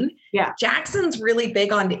eating. Yeah. Jackson's really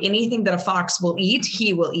big on anything that a fox will eat.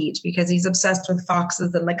 He will eat because he's obsessed with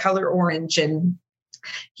foxes and the color orange, and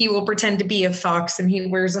he will pretend to be a fox, and he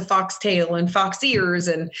wears a fox tail and fox ears.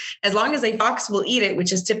 And as long as a fox will eat it,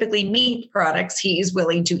 which is typically meat products, he's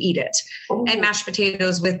willing to eat it. Ooh. And mashed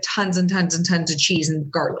potatoes with tons and tons and tons of cheese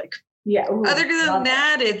and garlic. Yeah. Ooh, other than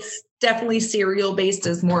that, it's definitely cereal based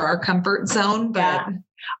is more our comfort zone. But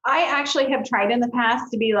I actually have tried in the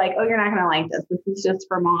past to be like, oh, you're not going to like this. This is just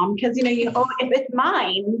for mom. Because, if it's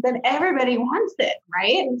mine, then everybody wants it.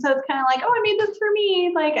 Right. And so it's kind of like, oh, I made this for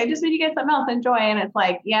me. Like, I just made you guys something else. Enjoy. And it's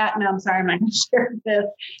like, yeah, no, I'm sorry. I'm not going to share this.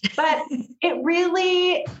 But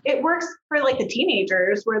it works for like the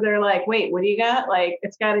teenagers where they're like, wait, what do you got? Like,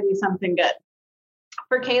 it's got to be something good.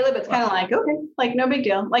 For Caleb, it's kind of like, okay, like no big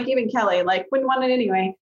deal. Like even Kelly, like wouldn't want it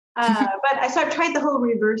anyway. But so I've tried the whole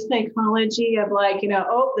reverse psychology of like,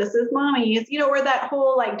 oh, this is mommy's, where that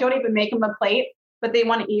whole, like, don't even make them a plate, but they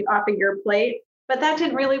want to eat off of your plate. But that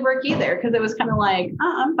didn't really work either because it was kind of like,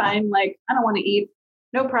 I'm fine. Like, I don't want to eat.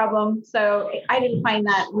 No problem. So I didn't find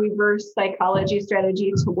that reverse psychology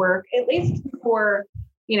strategy to work, at least for,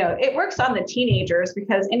 it works on the teenagers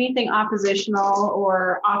because anything oppositional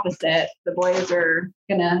or opposite, the boys are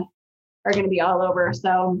gonna be all over.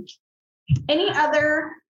 So any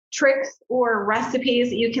other tricks or recipes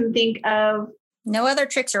that you can think of? No other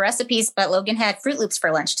tricks or recipes, but Logan had Fruit Loops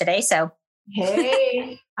for lunch today. So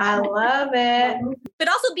hey, I love it. But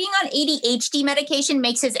also being on ADHD medication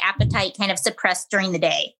makes his appetite kind of suppressed during the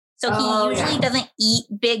day. So he usually doesn't eat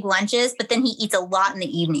big lunches, but then he eats a lot in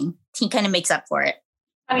the evening. He kind of makes up for it.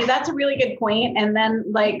 I mean, that's a really good point. And then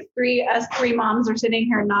like us three moms are sitting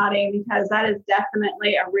here nodding because that is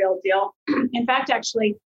definitely a real deal. In fact,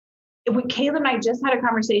 actually, Caleb and I just had a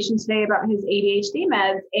conversation today about his ADHD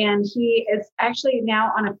meds, and he is actually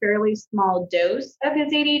now on a fairly small dose of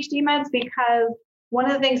his ADHD meds because one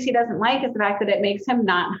of the things he doesn't like is the fact that it makes him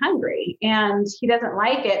not hungry, and he doesn't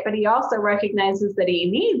like it, but he also recognizes that he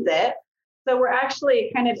needs it. So we're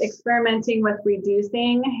actually kind of experimenting with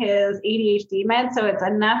reducing his ADHD meds. So it's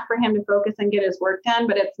enough for him to focus and get his work done,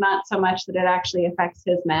 but it's not so much that it actually affects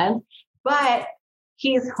his meds. But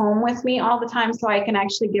he's home with me all the time, so I can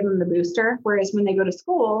actually give him the booster. Whereas when they go to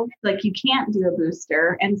school, like you can't do a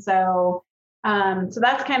booster. And so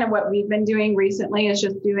that's kind of what we've been doing recently is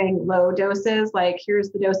just doing low doses. Like here's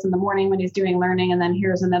the dose in the morning when he's doing learning. And then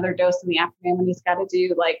here's another dose in the afternoon when he's got to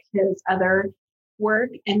do like his other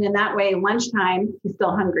work. And then that way, lunchtime, he's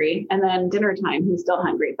still hungry. And then dinner time, he's still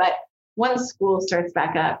hungry. But once school starts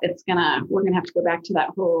back up, we're going to have to go back to that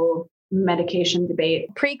whole medication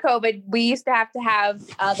debate. Pre-COVID, we used to have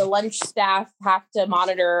the lunch staff have to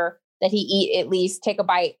monitor that he take at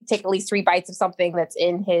least 3 bites of something that's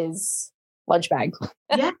in his lunch bag.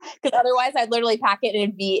 Yeah. Because otherwise I'd literally pack it and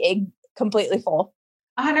it'd be completely full.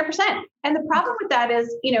 100%. And the problem with that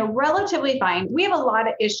is, relatively fine. We have a lot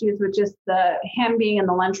of issues with just him being in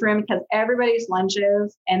the lunchroom because everybody's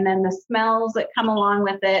lunches and then the smells that come along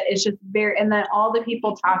with it is just and then all the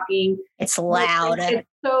people talking. It's loud. It's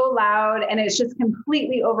so loud and it's just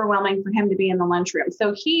completely overwhelming for him to be in the lunchroom.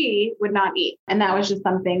 So he would not eat. And that was just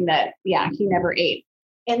something that, he never ate.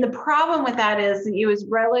 And the problem with that is it was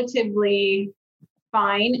relatively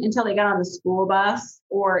fine until they got on the school bus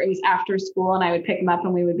or it was after school and I would pick him up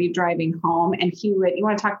and we would be driving home and you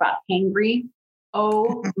want to talk about hangry?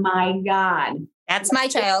 Oh my God. That's my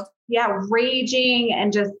child. Yeah. Raging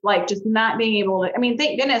and just not being able to,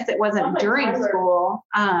 thank goodness it wasn't during school.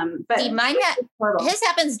 But see, his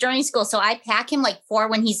happens during school. So I pack him like 4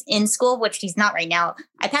 when he's in school, which he's not right now.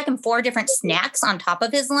 I pack him 4 different snacks on top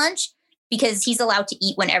of his lunch, because he's allowed to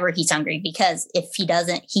eat whenever he's hungry, because if he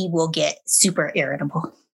doesn't, he will get super irritable.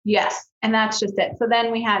 Yes. And that's just it. So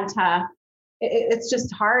then we had to, it's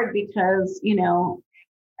just hard because,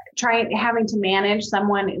 having to manage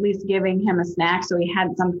someone, at least giving him a snack so he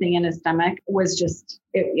had something in his stomach was just,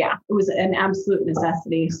 it was an absolute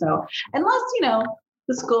necessity. So unless,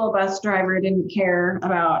 the school bus driver didn't care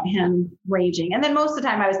about him raging. And then most of the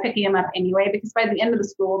time I was picking him up anyway, because by the end of the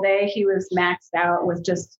school day, he was maxed out with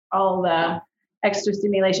just all the extra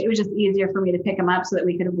stimulation. It was just easier for me to pick him up so that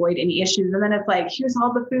we could avoid any issues. And then it's like, here's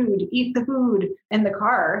all the food, eat the food in the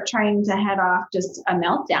car, trying to head off just a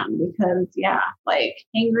meltdown because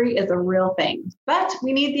angry is a real thing. But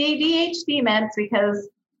we need the ADHD meds because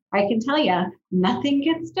I can tell you nothing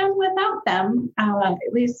gets done without them, at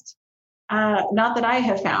least not that I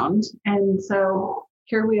have found. And so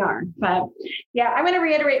here we are. But I'm going to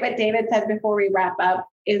reiterate what David said before we wrap up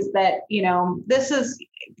is that,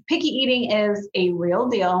 picky eating is a real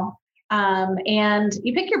deal. And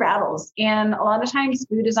you pick your battles. And a lot of times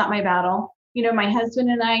food is not my battle. My husband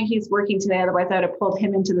and I, he's working today. Otherwise I would have pulled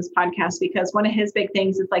him into this podcast because one of his big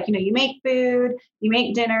things is you make food, you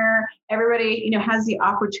make dinner, everybody, has the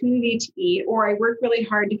opportunity to eat, or I work really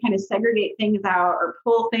hard to kind of segregate things out or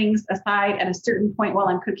pull things aside at a certain point while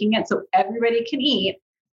I'm cooking it so everybody can eat.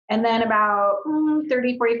 And then about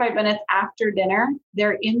 30, 45 minutes after dinner,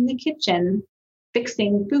 they're in the kitchen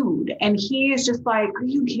fixing food. And he is just like, are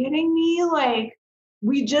you kidding me?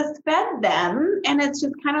 We just fed them. And it's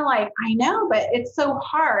just kind of like, I know, but it's so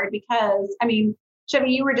hard because,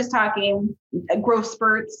 Chevy, you were just talking growth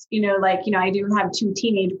spurts, I do have 2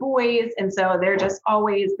 teenage boys. And so they're just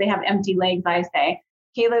always, they have empty legs, I say.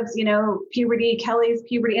 Caleb's, puberty, Kelly's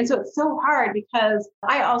puberty. And so it's so hard because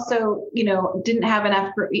I also, didn't have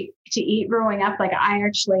enough to eat growing up. I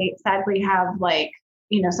actually sadly have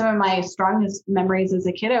some of my strongest memories as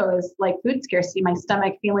a kiddo is food scarcity, my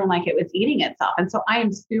stomach feeling like it was eating itself. And so I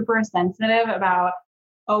am super sensitive about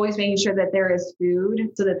always making sure that there is food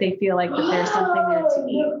so that they feel like that there's something there to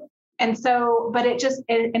eat. And so, but it just,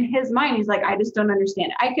 in his mind, he's like, I just don't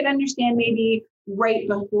understand. I could understand maybe right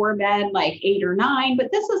before bed, like 8 or 9,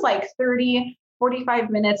 but this is like 30, 45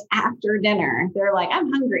 minutes after dinner. They're like,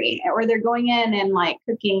 I'm hungry. Or they're going in and like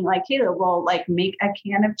cooking, like Caleb will like make a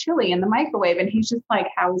can of chili in the microwave. And he's just like,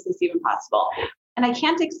 how is this even possible? And I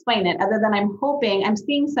can't explain it other than I'm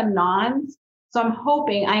seeing some nods. So I'm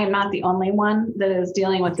hoping I am not the only one that is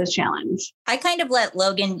dealing with this challenge. I kind of let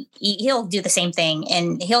Logan eat. He'll do the same thing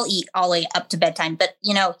and he'll eat all the way up to bedtime. But,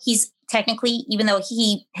 he's technically, even though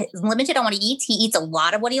he is limited on what he eats a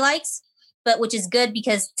lot of what he likes, but which is good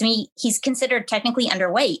because to me, he's considered technically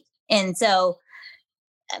underweight. And so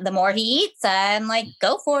the more he eats, I'm like,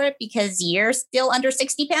 go for it because you're still under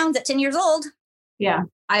 60 pounds at 10 years old. Yeah.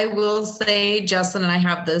 I will say Justin and I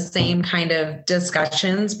have the same kind of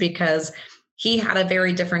discussions because he had a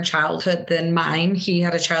very different childhood than mine. He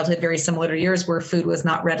had a childhood very similar to yours where food was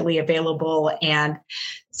not readily available. And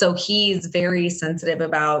so he's very sensitive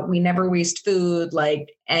about, we never waste food.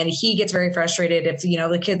 And he gets very frustrated if,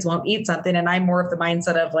 the kids won't eat something. And I'm more of the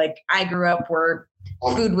mindset of like, I grew up where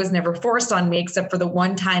food was never forced on me except for the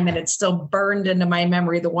one time, and it's still burned into my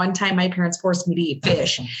memory. The one time my parents forced me to eat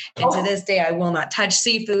fish. And to this day, I will not touch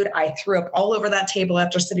seafood. I threw up all over that table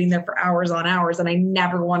after sitting there for hours on hours. And I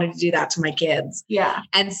never wanted to do that to my kids. Yeah.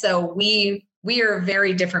 And so we are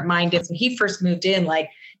very different minded. When he first moved in,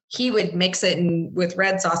 he would mix it with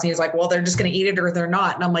red sauce. And he was like, well, they're just going to eat it or they're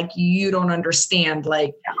not. And I'm like, you don't understand.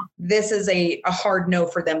 This is a hard no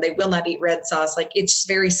for them. They will not eat red sauce. It's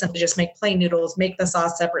very simple. Just make plain noodles, make the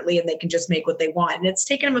sauce separately, and they can just make what they want. And it's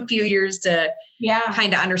taken them a few years to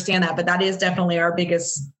kind of understand that. But that is definitely our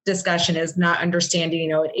biggest discussion, is not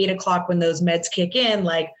understanding, at 8 o'clock when those meds kick in,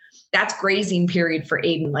 that's grazing period for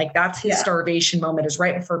Aiden. That's his starvation moment, is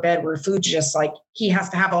right before bed, where food's just he has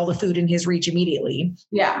to have all the food in his reach immediately.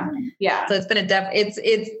 Yeah. Yeah. So it's been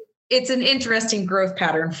it's an interesting growth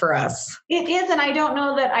pattern for us. It is. And I don't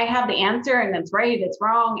know that I have the answer and it's right, it's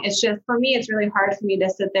wrong. It's just, for me, it's really hard for me to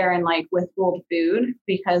sit there and withhold food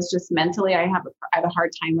because just mentally I have a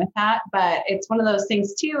hard time with that. But it's one of those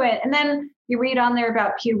things too. And then you read on there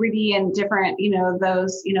about puberty and different,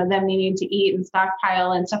 those, them needing to eat and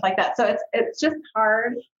stockpile and stuff like that. So it's just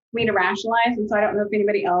hard for me to rationalize. And so I don't know if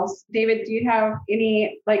anybody else, David, do you have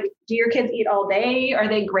any, do your kids eat all day? Are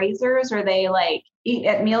they grazers? Are they eat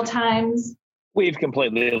at meal times? We've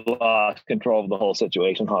completely lost control of the whole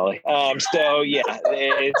situation, Holly. So yeah,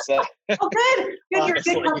 it's oh, good. You're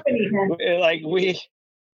good company then.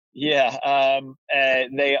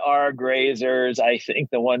 They are grazers. I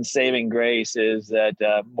think the one saving grace is that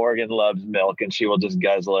Morgan loves milk and she will just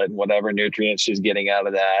guzzle it and whatever nutrients she's getting out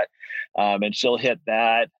of that. And she'll hit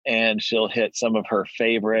that and she'll hit some of her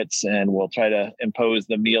favorites, and we'll try to impose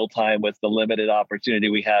the mealtime with the limited opportunity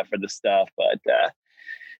we have for the stuff. But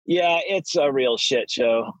it's a real shit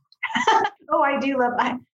show. Oh, I do love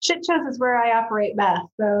shit shows is where I operate best.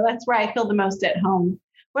 So that's where I feel the most at home.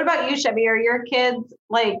 What about you, Chevy? Are your kids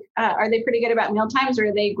are they pretty good about meal times, or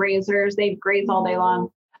are they grazers? They graze all day long?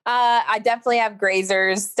 I definitely have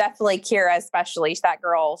grazers. Definitely Kira, especially that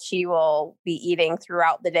girl. She will be eating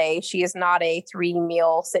throughout the day. She is not a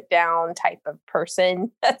 3-meal sit down type of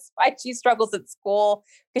person. That's why she struggles at school,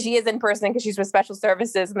 because she is in person, because she's with special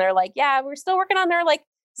services, and they're like, yeah, we're still working on her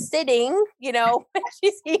sitting, when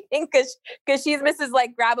she's eating, because she's Mrs.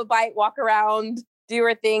 grab a bite, walk around, do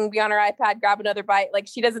her thing, be on her iPad, grab another bite.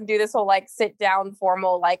 She doesn't do this whole sit down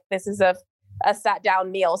formal, this is a sat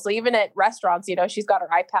down meal. So even at restaurants, she's got her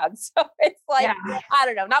iPad. So it's I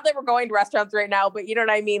don't know, not that we're going to restaurants right now, but you know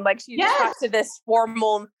what I mean? She just got to this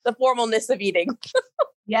the formalness of eating.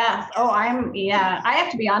 Yes. Oh, I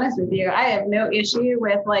have to be honest with you. I have no issue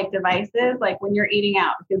with devices, when you're eating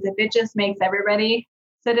out, because if it just makes everybody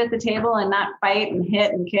sit at the table and not fight and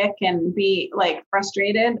hit and kick and be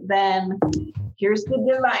frustrated, then here's the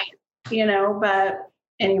device, but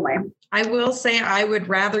anyway. I will say I would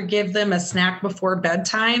rather give them a snack before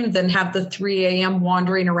bedtime than have the 3 a.m.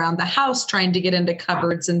 wandering around the house trying to get into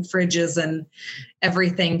cupboards and fridges and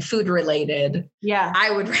everything food related. Yeah.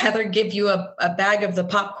 I would rather give you a bag of the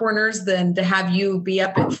popcorners than to have you be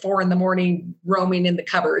up at 4 a.m. roaming in the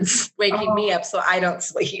cupboards, waking me up so I don't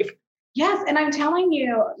sleep. Yes. And I'm telling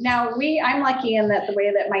you now, I'm lucky in that the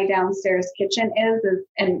way that my downstairs kitchen is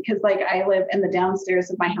and because I live in the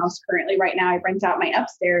downstairs of my house currently right now, I rent out my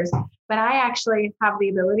upstairs, but I actually have the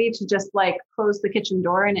ability to just close the kitchen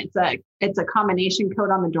door, and it's a combination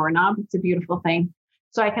code on the doorknob. It's a beautiful thing.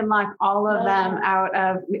 So I can lock all of them out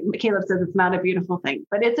of, Caleb says it's not a beautiful thing,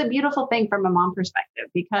 but it's a beautiful thing from a mom perspective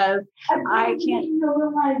because I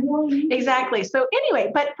can't. Exactly. So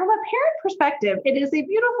anyway, but from a parent perspective, it is a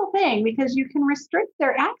beautiful thing because you can restrict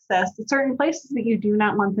their access to certain places that you do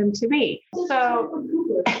not want them to be. So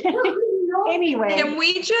anyway,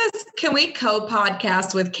 can we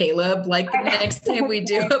co-podcast with Caleb? Like the next time we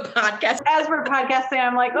do a podcast. As we're podcasting,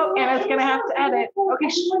 I'm like, oh, Anna's going to have to edit. Okay.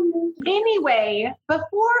 Anyway,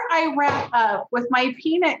 before I wrap up with my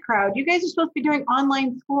peanut crowd, you guys are supposed to be doing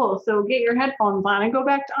online school. So get your headphones on and go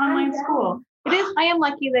back to online school. I am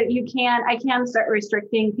lucky that I can start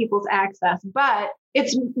restricting people's access, but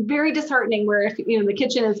it's very disheartening where if, the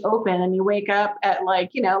kitchen is open and you wake up at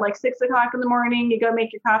like 6 o'clock in the morning, you go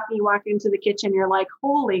make your coffee, you walk into the kitchen, you're like,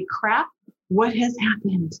 holy crap, what has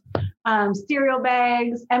happened? Cereal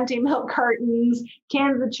bags, empty milk cartons,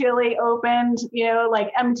 cans of chili opened,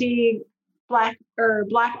 like empty black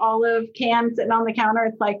olive cans sitting on the counter.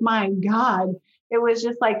 It's like, my God. It was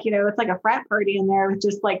just like, it's like a frat party in there with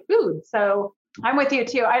just like food. So I'm with you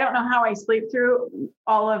too. I don't know how I sleep through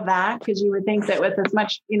all of that because you would think that with as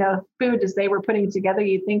much, food as they were putting together,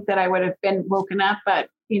 you'd think that I would have been woken up. But,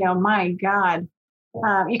 my God,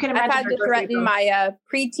 you can imagine. I've had to threaten my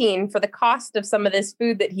preteen for the cost of some of this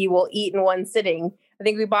food that he will eat in one sitting. I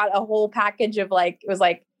think we bought a whole package of it was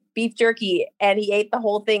like beef jerky and he ate the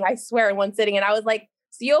whole thing, I swear, in one sitting. And I was like,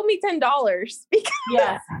 so you owe me $10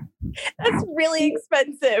 because that's really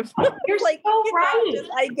expensive. You're like, so right.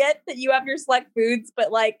 I get that you have your select foods,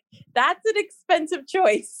 but that's an expensive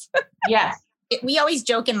choice. Yes. We always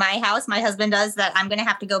joke in my house, my husband does, that I'm going to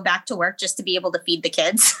have to go back to work just to be able to feed the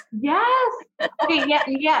kids. Yes. Okay. Yeah.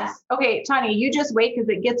 Yes. Okay. Tanya, you just wait because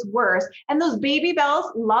it gets worse. And those Baby Bells,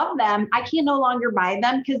 love them. I can no longer buy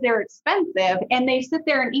them because they're expensive and they sit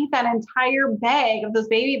there and eat that entire bag of those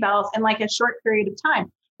Baby Bells in like a short period of time.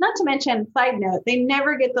 Not to mention, side note, they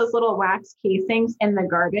never get those little wax casings in the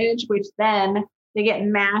garbage, which then they get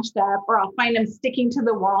mashed up, or I'll find them sticking to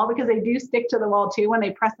the wall because they do stick to the wall too when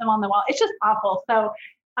they press them on the wall. It's just awful. So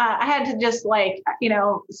I had to just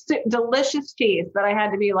delicious cheese, but I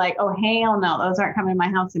had to be like, oh, hell no, those aren't coming in my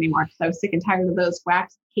house anymore. So I was sick and tired of those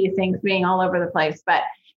wax casings being all over the place. But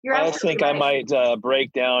I think right. I might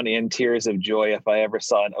break down in tears of joy if I ever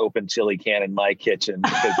saw an open chili can in my kitchen,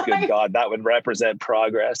 because good God, that would represent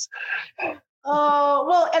progress. Oh,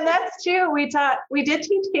 well, and that's true. We did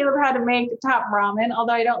teach Caleb how to make top ramen,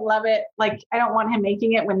 although I don't love it. Like, I don't want him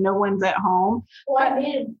making it when no one's at home. Well, I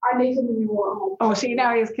made some when you were at home. Oh, see,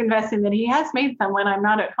 now he's confessing that he has made some when I'm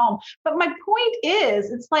not at home. But my point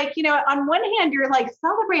is, it's like, on one hand, you're like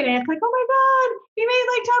celebrating. It's like, oh my God, he made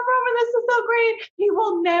like top ramen. This is so great. He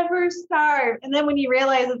will never starve. And then when you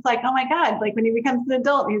realize it's like, oh my God, like when he becomes an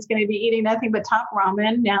adult, he's going to be eating nothing but top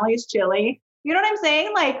ramen, Nally's chili. You know what I'm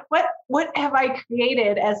saying? Like, what have I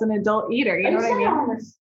created as an adult eater? You know what I mean?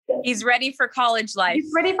 He's ready for college life.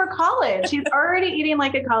 He's ready for college. He's already eating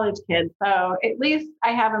like a college kid. So at least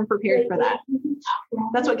I have him prepared for that.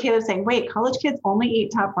 That's what Caleb's saying. Wait, college kids only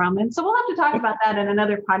eat top ramen. So we'll have to talk about that in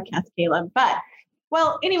another podcast, Caleb. But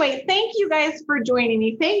well, anyway, thank you guys for joining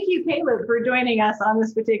me. Thank you, Caleb, for joining us on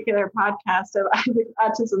this particular podcast of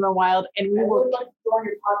Autism in the Wild. And we will like to join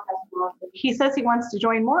your podcast more often. He says he wants to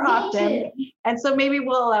join more often. And so maybe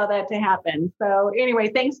we'll allow that to happen. So anyway,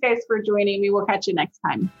 thanks guys for joining me. We'll catch you next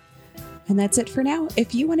time. And that's it for now.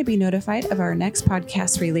 If you want to be notified of our next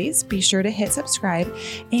podcast release, be sure to hit subscribe.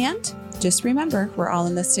 And just remember, we're all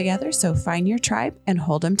in this together. So find your tribe and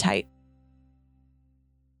hold them tight.